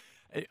coach.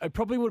 It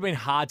probably would have been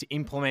hard to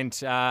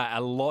implement a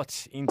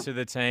lot into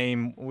the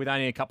team with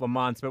only a couple of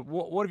months, but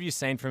what have you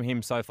seen from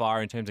him so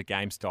far in terms of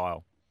game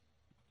style?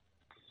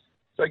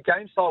 So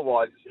game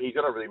style-wise, he's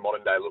got a really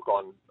modern-day look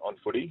on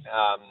footy.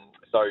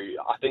 So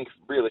I think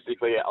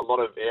realistically, a lot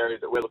of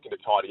areas that we're looking to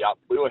tidy up,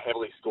 we were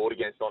heavily scored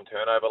against on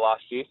turnover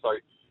last year. So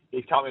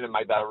he's come in and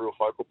made that a real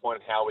focal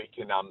point of how we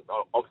can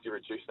obviously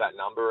reduce that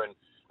number. And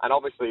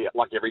obviously,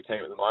 like every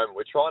team at the moment,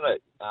 we're trying to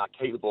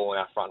keep the ball in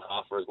our front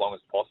half for as long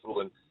as possible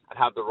and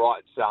have the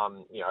right,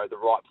 the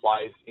right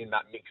players in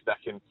that mix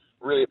that can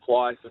really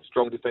apply some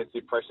strong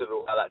defensive pressure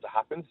to allow that to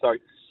happen. So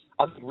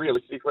I think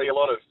realistically, a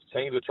lot of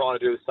teams are trying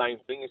to do the same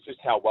thing. It's just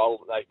how well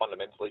they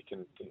fundamentally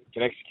can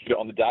execute it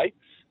on the day.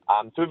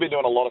 So we've been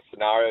doing a lot of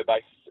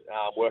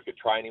scenario-based work at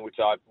training, which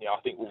I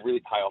think will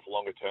really pay off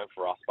longer term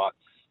for us. But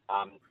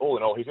all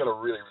in all, he's got a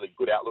really, really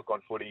good outlook on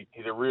footy.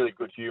 He's a really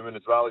good human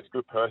as well. He's a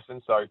good person.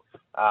 So,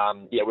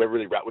 we're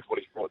really wrapped with what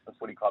he's brought to the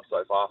footy club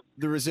so far.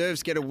 The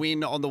reserves get a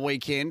win on the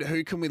weekend.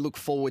 Who can we look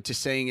forward to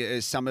seeing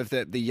as some of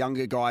the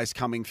younger guys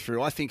coming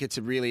through? I think it's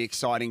a really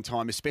exciting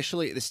time,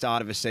 especially at the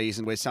start of a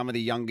season where some of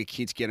the younger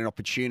kids get an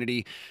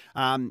opportunity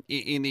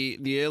in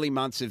the early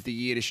months of the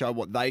year to show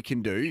what they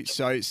can do.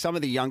 So some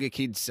of the younger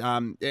kids,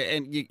 and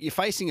you're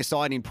facing a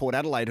side in Port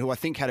Adelaide who I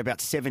think had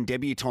about 7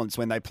 debutants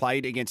when they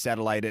played against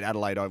Adelaide at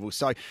Adelaide Oval.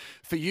 So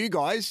for you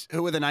guys,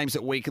 who are the names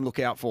that we can look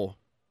out for?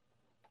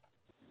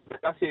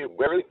 Actually,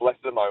 we're really blessed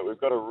at the moment.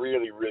 We've got a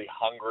really, really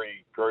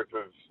hungry group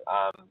of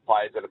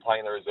players that are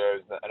playing the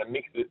reserves and a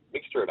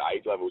mixture of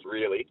age levels,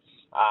 really.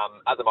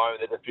 At the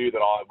moment, there's a few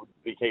that I would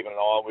be keeping an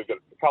eye on. We've got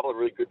a couple of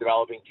really good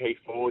developing key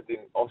forwards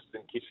in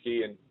Austin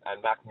Kitschke and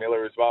Mac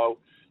Miller as well.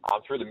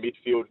 Through the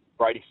midfield,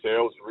 Brady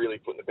Searles really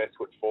putting the best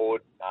foot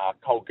forward.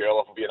 Cole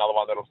Gerloff will be another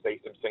one that'll see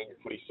some senior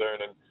footy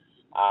soon, and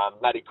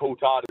Matty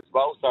Coulthard as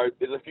well. So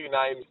there's a few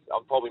names.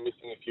 I'm probably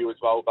missing a few as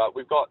well, but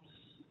we've got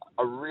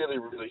a really,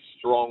 really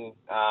strong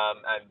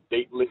and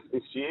deep list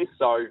this year.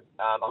 So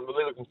I'm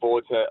really looking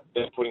forward to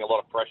them putting a lot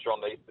of pressure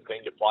on these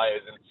senior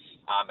players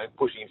and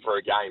pushing for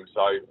a game.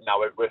 So,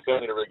 no, we're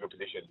certainly in a really good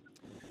position.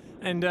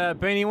 And,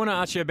 Beanie, I want to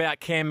ask you about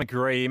Cam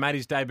McGree. He made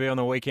his debut on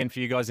the weekend for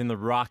you guys in the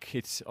ruck.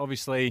 It's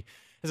obviously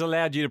has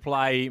allowed you to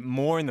play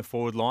more in the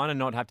forward line and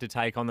not have to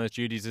take on those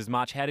duties as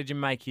much. How did you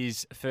make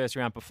his first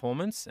round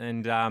performance?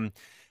 And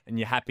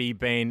you're happy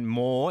being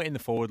more in the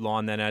forward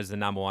line than as the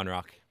number one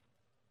ruck?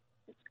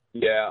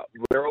 Yeah,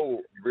 we're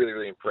all really,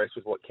 really impressed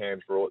with what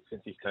Cam's brought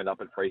since he's turned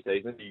up in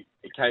pre-season.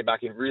 He came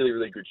back in really,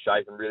 really good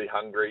shape and really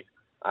hungry.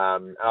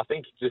 And I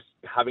think just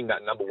having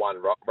that number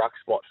one ruck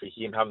spot for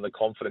him, having the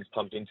confidence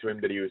pumped into him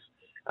that he was,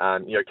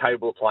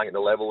 capable of playing at the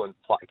level and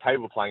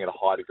capable of playing at a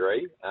high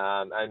degree.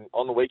 And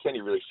on the weekend,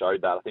 he really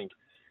showed that. I think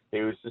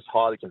he was just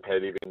highly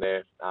competitive in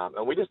there.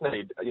 And we just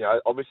need,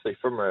 obviously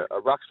from a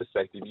ruck's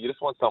perspective, you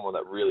just want someone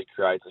that really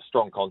creates a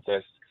strong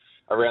contest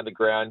around the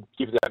ground,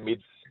 gives our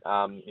mids,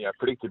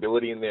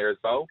 predictability in there as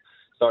well.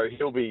 So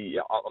he'll be.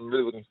 I'm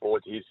really looking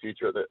forward to his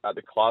future at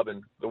the club,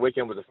 and the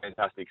weekend was a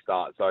fantastic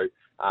start. So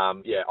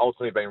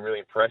ultimately been really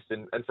impressed.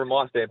 And from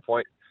my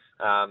standpoint,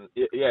 I'm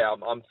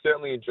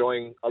certainly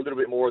enjoying a little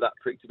bit more of that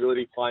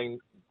predictability, playing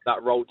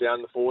that role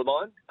down the forward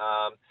line.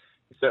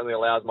 It certainly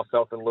allows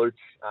myself and Luke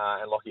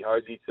and Lockie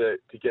Hosey to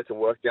get to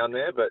work down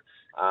there. But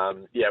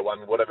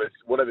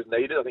whatever's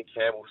needed, I think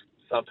Cam will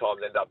sometimes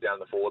end up down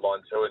the forward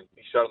line too. And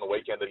he showed on the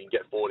weekend that he can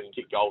get forward and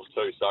kick goals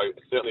too. So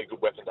it's certainly a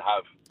good weapon to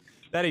have.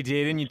 That he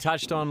did, and you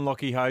touched on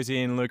Lockie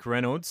Hosey and Luke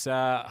Reynolds.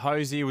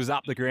 Hosey was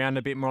up the ground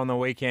a bit more on the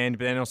weekend,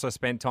 but then also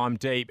spent time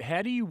deep.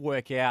 How do you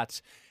work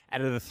out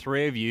of the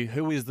three of you,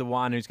 who is the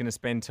one who's going to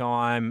spend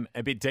time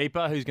a bit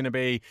deeper, who's going to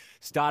be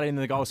starting in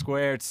the goal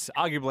square? It's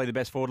arguably the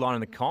best forward line in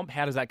the comp.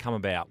 How does that come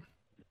about?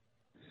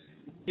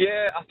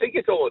 Yeah, I think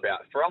it's all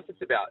about, for us,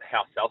 it's about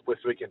how selfless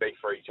we can be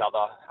for each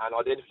other, and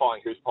identifying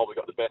who's probably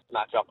got the best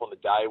matchup on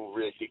the day will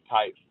really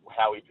dictate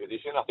how we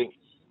position. I think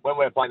when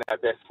we're playing our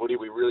best footy,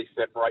 we really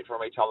separate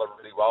from each other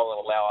really well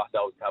and allow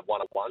ourselves to have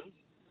one-on-ones.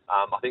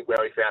 I think where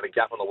we found a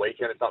gap on the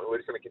weekend, it's something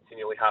we're just going to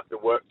continually have to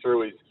work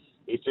through,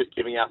 is just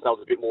giving ourselves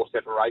a bit more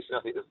separation.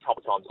 I think there's a couple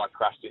of times I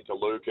crashed into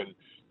Luke and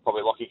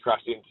probably Lockie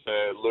crashed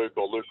into Luke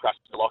or Luke crashed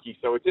into Lockie.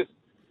 So it's just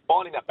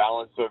finding that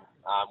balance of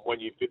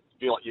when you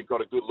feel like you've got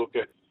a good look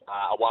at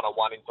a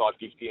one-on-one inside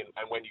 50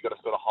 and when you've got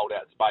to sort of hold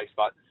out space.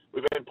 But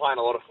we've been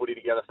playing a lot of footy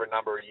together for a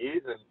number of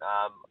years, and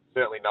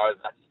certainly know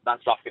that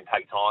stuff can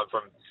take time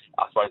from,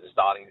 I suppose, the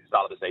start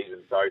of the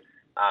season. So,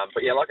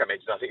 but yeah, like I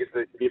mentioned, I think it's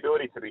the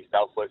ability to be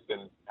selfless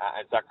and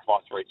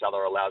sacrifice for each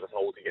other allows us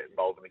all to get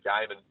involved in the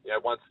game. And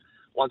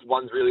once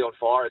one's really on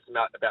fire, it's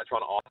about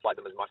trying to isolate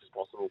them as much as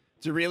possible.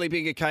 It's a really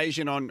big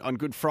occasion on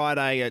Good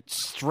Friday at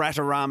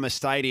Stratorama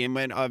Stadium.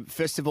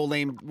 First of all,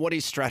 Liam, what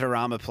is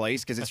Stratorama,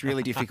 please? Because it's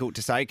really difficult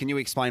to say. Can you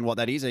explain what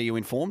that is? Are you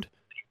informed?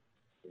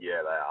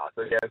 Yeah, they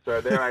are.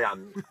 So they're a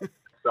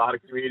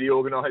started community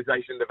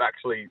organisation. They've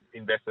actually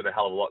invested a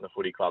hell of a lot in the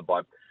footy club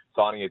by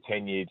signing a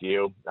 10-year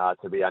deal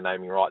to be our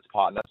naming rights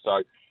partner. So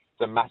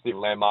it's a massive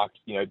landmark,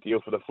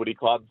 deal for the footy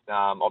club.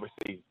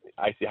 Obviously,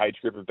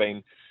 ACH Group have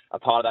been a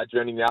part of that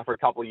journey now for a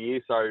couple of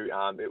years, so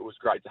it was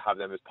great to have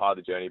them as part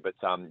of the journey. But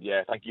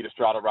thank you to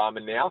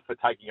Stratorama now for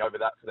taking over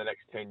that for the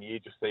next 10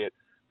 years. Just see it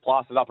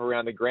plastered up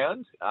around the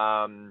ground.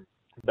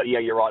 But yeah,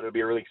 you're right. It'll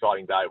be a really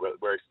exciting day.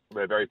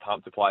 We're very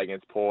pumped to play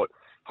against Port.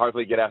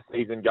 Hopefully get our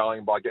season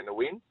going by getting a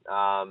win.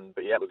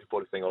 But yeah, looking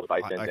forward to seeing all the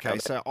base ends. Okay,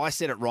 so I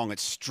said it wrong.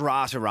 It's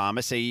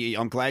Stratorama. See,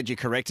 I'm glad you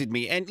corrected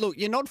me. And look,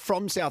 you're not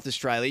from South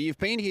Australia. You've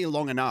been here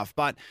long enough.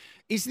 But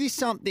is this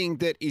something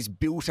that is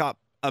built up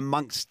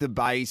amongst the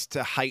base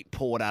to hate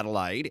Port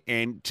Adelaide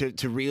and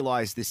to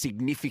realise the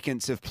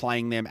significance of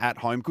playing them at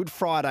home? Good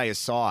Friday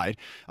aside,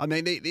 I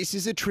mean, this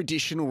is a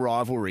traditional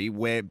rivalry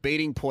where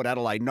beating Port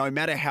Adelaide, no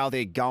matter how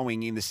they're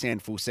going in the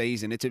SANFL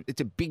season, it's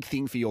a big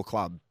thing for your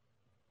club.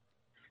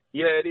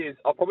 Yeah, it is.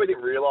 I probably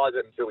didn't realise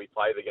it until we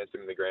played against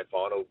them in the grand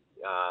final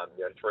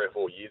 3 or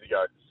 4 years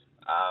ago,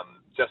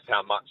 just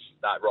how much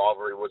that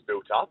rivalry was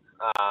built up.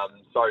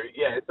 So,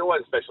 yeah, it's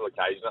always a special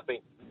occasion. I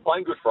think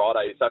playing Good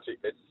Friday is such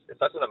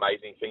an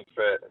amazing thing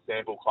for a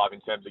SANFL club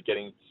in terms of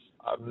getting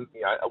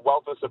a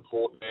wealth of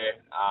support there.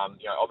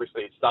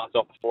 Obviously it starts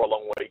off before a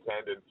long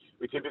weekend, and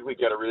we typically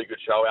get a really good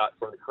show out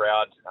from the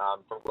crowd,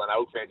 from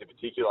Glenelg fans in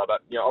particular.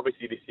 But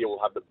obviously this year we'll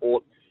have the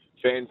Port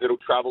fans that'll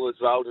travel as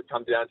well to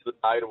come down to the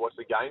bay to watch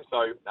the game.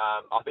 So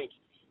I think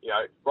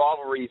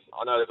rivalries.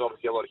 I know there's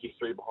obviously a lot of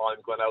history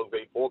behind Glenelg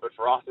v Port, but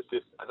for us it's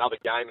just another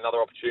game,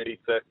 another opportunity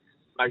to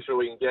make sure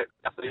we can get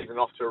our season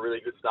off to a really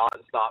good start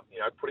and start,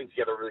 putting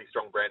together a really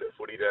strong brand of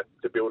footy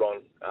to build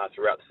on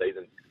throughout the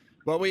season.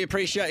 Well, we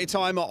appreciate your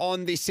time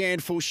on the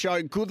SANFL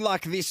show. Good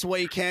luck this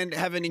weekend.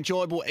 Have an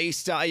enjoyable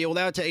Easter. Are you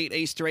allowed to eat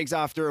Easter eggs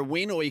after a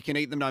win, or you can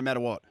eat them no matter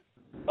what?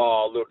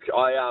 Oh, look,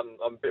 I'm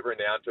a bit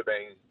renowned for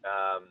being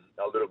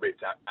a little bit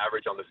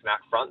average on the snack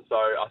front, so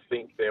I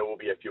think there will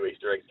be a few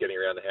Easter eggs getting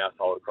around the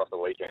household across the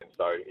weekend.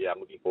 So, yeah, I'm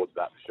looking forward to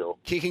that for sure.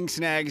 Kicking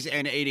snags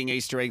and eating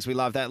Easter eggs. We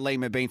love that.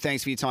 Liam Bean,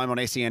 thanks for your time on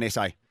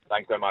SENSA.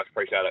 Thanks so much.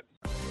 Appreciate it.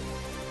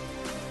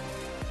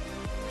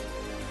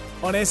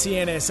 On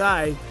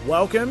SENSA,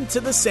 welcome to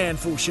the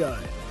SANFL Show.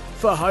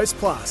 For Host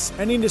Plus,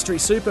 an industry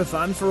super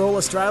fund for all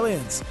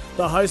Australians,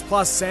 the Host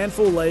Plus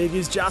SANFL League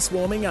is just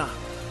warming up.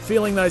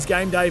 Feeling those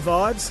game day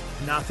vibes?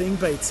 Nothing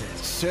beats it.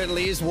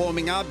 Certainly is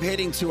warming up,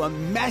 heading to a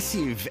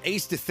massive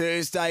Easter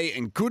Thursday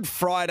and Good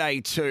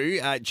Friday too.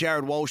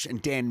 Jarrod Walsh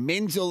and Dan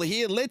Menzel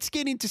here. Let's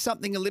get into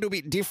something a little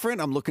bit different.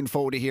 I'm looking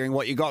forward to hearing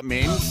what you got,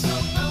 Menz.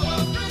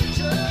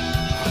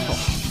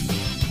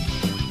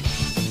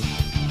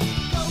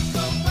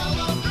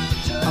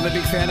 I'm a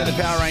big fan of the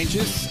Power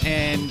Rangers,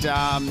 and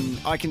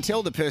I can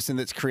tell the person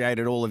that's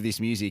created all of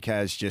this music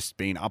has just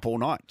been up all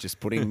night,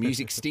 just putting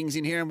music stings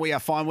in here, and we are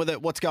fine with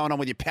it. What's going on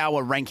with your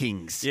Power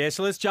Rankings? Yeah,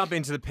 so let's jump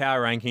into the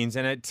Power Rankings,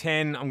 and at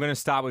 10, I'm going to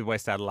start with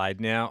West Adelaide.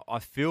 Now, I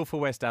feel for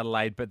West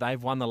Adelaide, but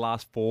they've won the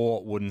last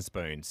 4 wooden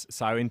spoons.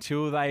 So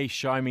until they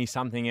show me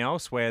something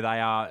else where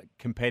they are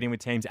competing with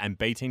teams and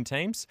beating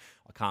teams,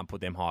 I can't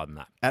put them higher than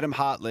that. Adam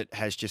Hartlett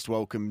has just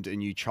welcomed a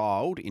new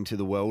child into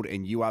the world,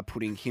 and you are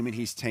putting him and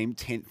his team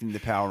 10th in the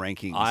Power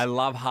Rankings. I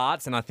love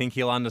Hearts, and I think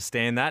he'll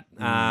understand that.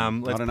 I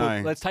don't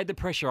know. Let's take the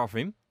pressure off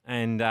him,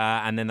 and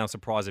then they'll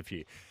surprise a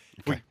few.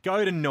 If we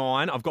go to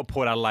 9, I've got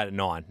Port Adelaide at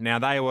 9. Now,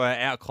 they were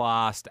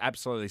outclassed,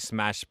 absolutely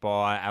smashed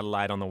by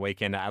Adelaide on the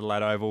weekend at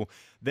Adelaide Oval.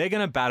 They're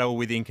going to battle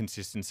with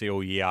inconsistency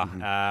all year.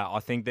 I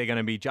think they're going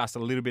to be just a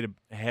little bit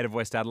ahead of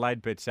West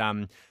Adelaide, but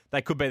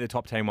they could be the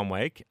top team one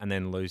week and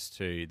then lose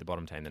to the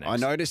bottom team the next. I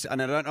noticed,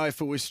 and I don't know if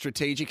it was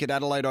strategic, at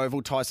Adelaide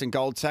Oval, Tyson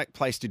Goldsack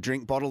placed a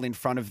drink bottle in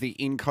front of the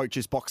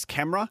in-coach's box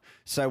camera,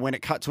 so when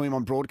it cut to him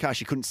on broadcast,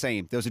 you couldn't see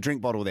him. There was a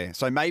drink bottle there,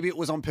 so maybe it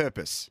was on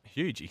purpose.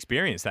 Huge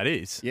experience, that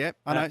is. Yeah,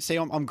 I know. See,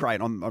 I'm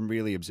great. I'm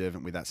really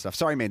observant with that stuff.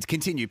 Sorry, Menz.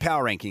 Continue.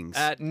 Power Rankings.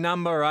 At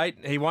number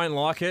 8, he won't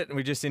like it.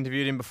 We just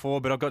interviewed him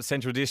before, but I've got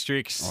Central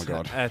Districts. Oh,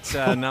 God.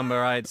 At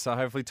number 8, so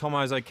hopefully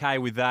Tomo's okay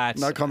with that.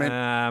 No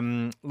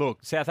comment.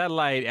 Look, South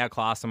Adelaide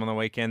outclassed them on the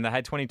weekend. They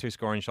had 22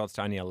 scoring shots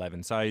to only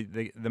 11, so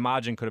the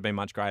margin could have been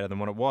much greater than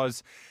what it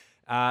was.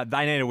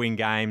 They need to win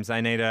games.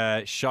 They need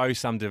to show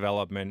some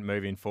development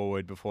moving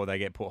forward before they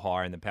get put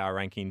higher in the Power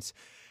Rankings.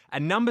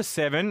 At number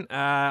 7,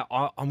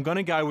 I'm going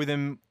to go with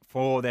them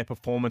for their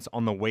performance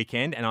on the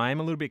weekend, and I am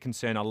a little bit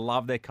concerned. I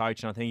love their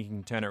coach, and I think he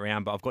can turn it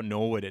around, but I've got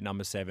Norwood at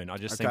number 7. I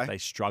just think they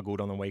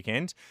struggled on the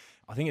weekend.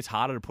 I think it's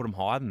harder to put them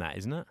higher than that,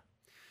 isn't it?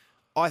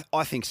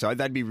 I think so.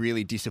 They'd be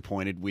really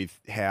disappointed with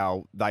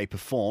how they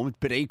performed,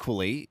 but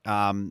equally,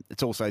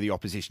 it's also the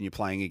opposition you're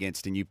playing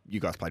against, and you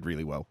guys played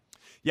really well.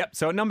 Yep,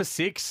 so at number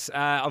 6,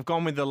 I've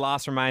gone with the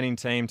last remaining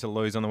team to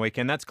lose on the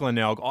weekend. That's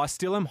Glenelg. I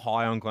still am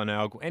high on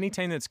Glenelg. Any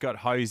team that's got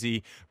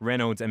Hosey,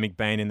 Reynolds and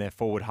McBean in their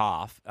forward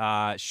half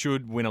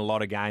should win a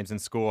lot of games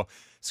and score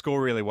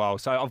really well.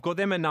 So I've got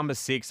them at number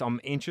 6.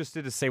 I'm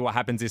interested to see what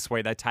happens this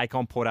week. They take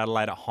on Port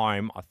Adelaide at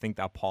home. I think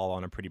they'll pile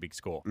on a pretty big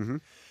score. Mm-hmm.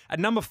 At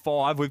number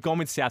 5, we've gone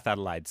with South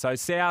Adelaide. So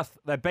South,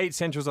 they beat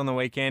Centrals on the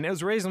weekend. It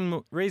was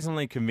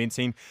reasonably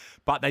convincing,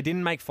 but they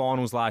didn't make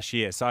finals last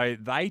year. So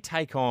they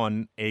take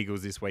on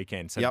Eagles this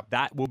weekend. So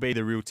that will be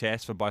the real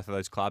test for both of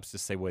those clubs to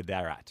see where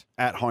they're at.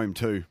 At home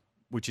too.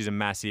 Which is a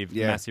massive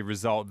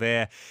result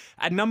there.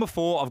 At number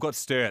 4, I've got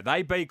Sturt.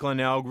 They beat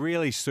Glenelg,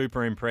 really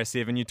super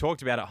impressive. And you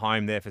talked about at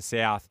home there for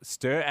South.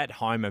 Sturt at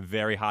home are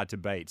very hard to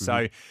beat. Mm-hmm.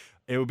 So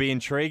it will be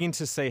intriguing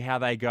to see how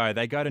they go.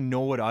 They go to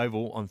Norwood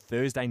Oval on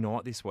Thursday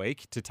night this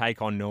week to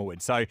take on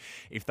Norwood. So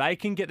if they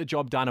can get the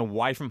job done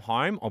away from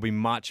home, I'll be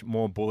much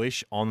more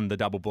bullish on the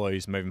Double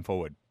Blues moving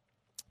forward.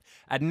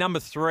 At number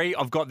 3,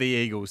 I've got the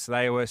Eagles.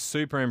 They were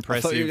super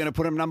impressive. I thought you were going to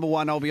put them number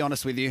 1, I'll be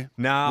honest with you.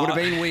 No. Would have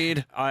been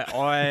weird.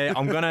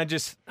 I'm going to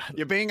just...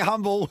 You're being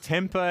humble.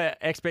 Temper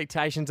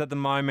expectations at the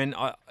moment.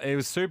 It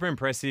was super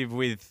impressive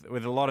with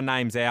a lot of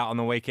names out on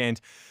the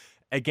weekend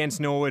against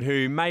Norwood,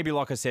 who maybe,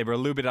 like I said, were a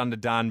little bit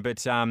underdone, but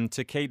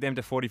to keep them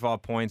to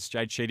 45 points,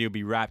 Jade Sheedy will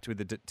be wrapped with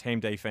the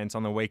team defence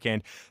on the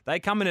weekend. They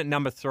come in at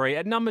number 3.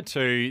 At number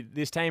 2,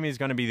 this team is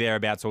going to be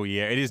thereabouts all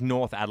year. It is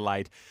North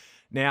Adelaide.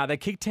 Now, they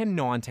kicked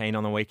 10-19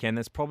 on the weekend.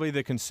 That's probably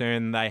the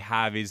concern they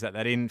have, is that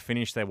they didn't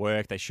finish their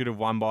work. They should have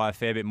won by a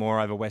fair bit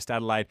more over West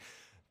Adelaide.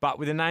 But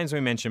with the names we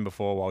mentioned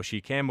before,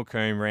 Walshy, Campbell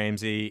Coombe,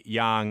 Ramsey,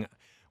 Young,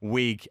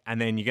 Wig,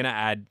 and then you're going to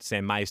add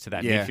Sam Mays to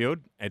that midfield.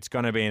 It's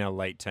going to be an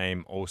elite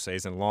team all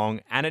season long.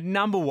 And at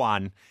number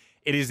 1,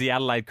 it is the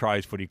Adelaide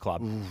Crows Footy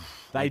Club.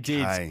 They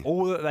did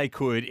all that they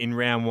could in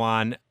round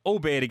 1,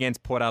 albeit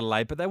against Port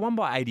Adelaide, but they won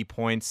by 80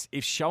 points.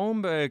 If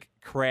Schoenberg,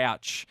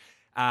 Crouch...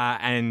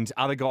 and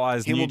other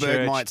guys,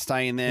 Himmelberg might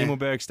stay in there.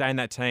 Himmelberg stay in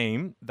that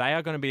team. They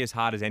are going to be as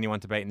hard as anyone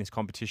to beat in this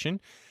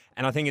competition.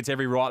 And I think it's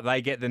every right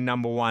they get the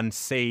number 1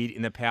 seed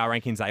in the power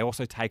rankings. They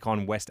also take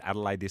on West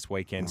Adelaide this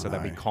weekend, so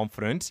they'll be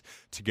confident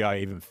to go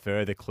even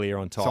further clear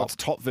on top. So it's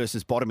top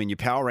versus bottom in your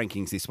power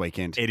rankings this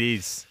weekend. It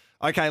is.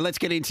 Okay, let's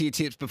get into your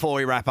tips before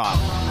we wrap up.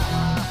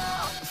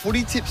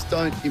 Footy tips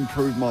don't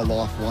improve my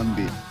life one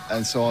bit,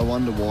 and so I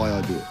wonder why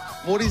I do it.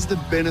 What is the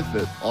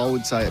benefit? I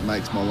would say it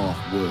makes my life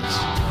worse.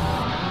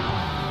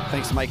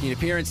 Thanks for making an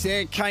appearance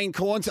there, Kane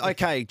Corns.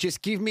 Okay,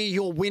 just give me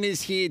your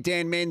winners here,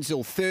 Dan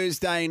Menzel.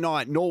 Thursday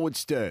night, Norwood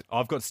Sturt.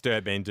 I've got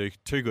Sturt being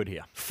too good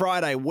here.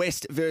 Friday,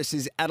 West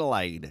versus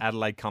Adelaide.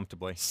 Adelaide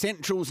comfortably.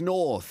 Central's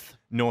North.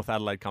 North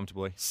Adelaide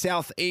comfortably.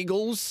 South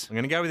Eagles. I'm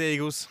going to go with the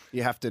Eagles.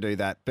 You have to do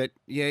that. But,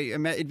 yeah,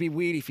 it'd be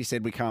weird if you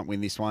said we can't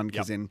win this one,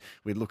 because then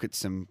we'd look at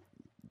some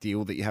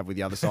deal that you have with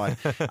the other side.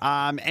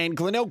 And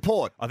Glenelg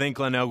Port. I think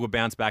Glenelg will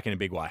bounce back in a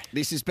big way.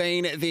 This has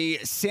been the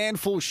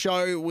SANFL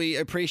Show. We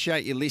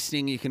appreciate you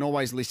listening. You can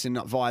always listen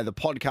via the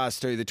podcast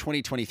to the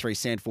 2023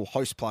 SANFL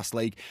Host Plus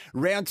League.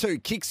 Round 2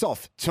 kicks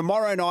off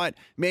tomorrow night.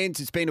 Menz,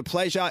 it's been a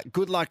pleasure.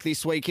 Good luck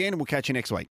this weekend. We'll catch you next week.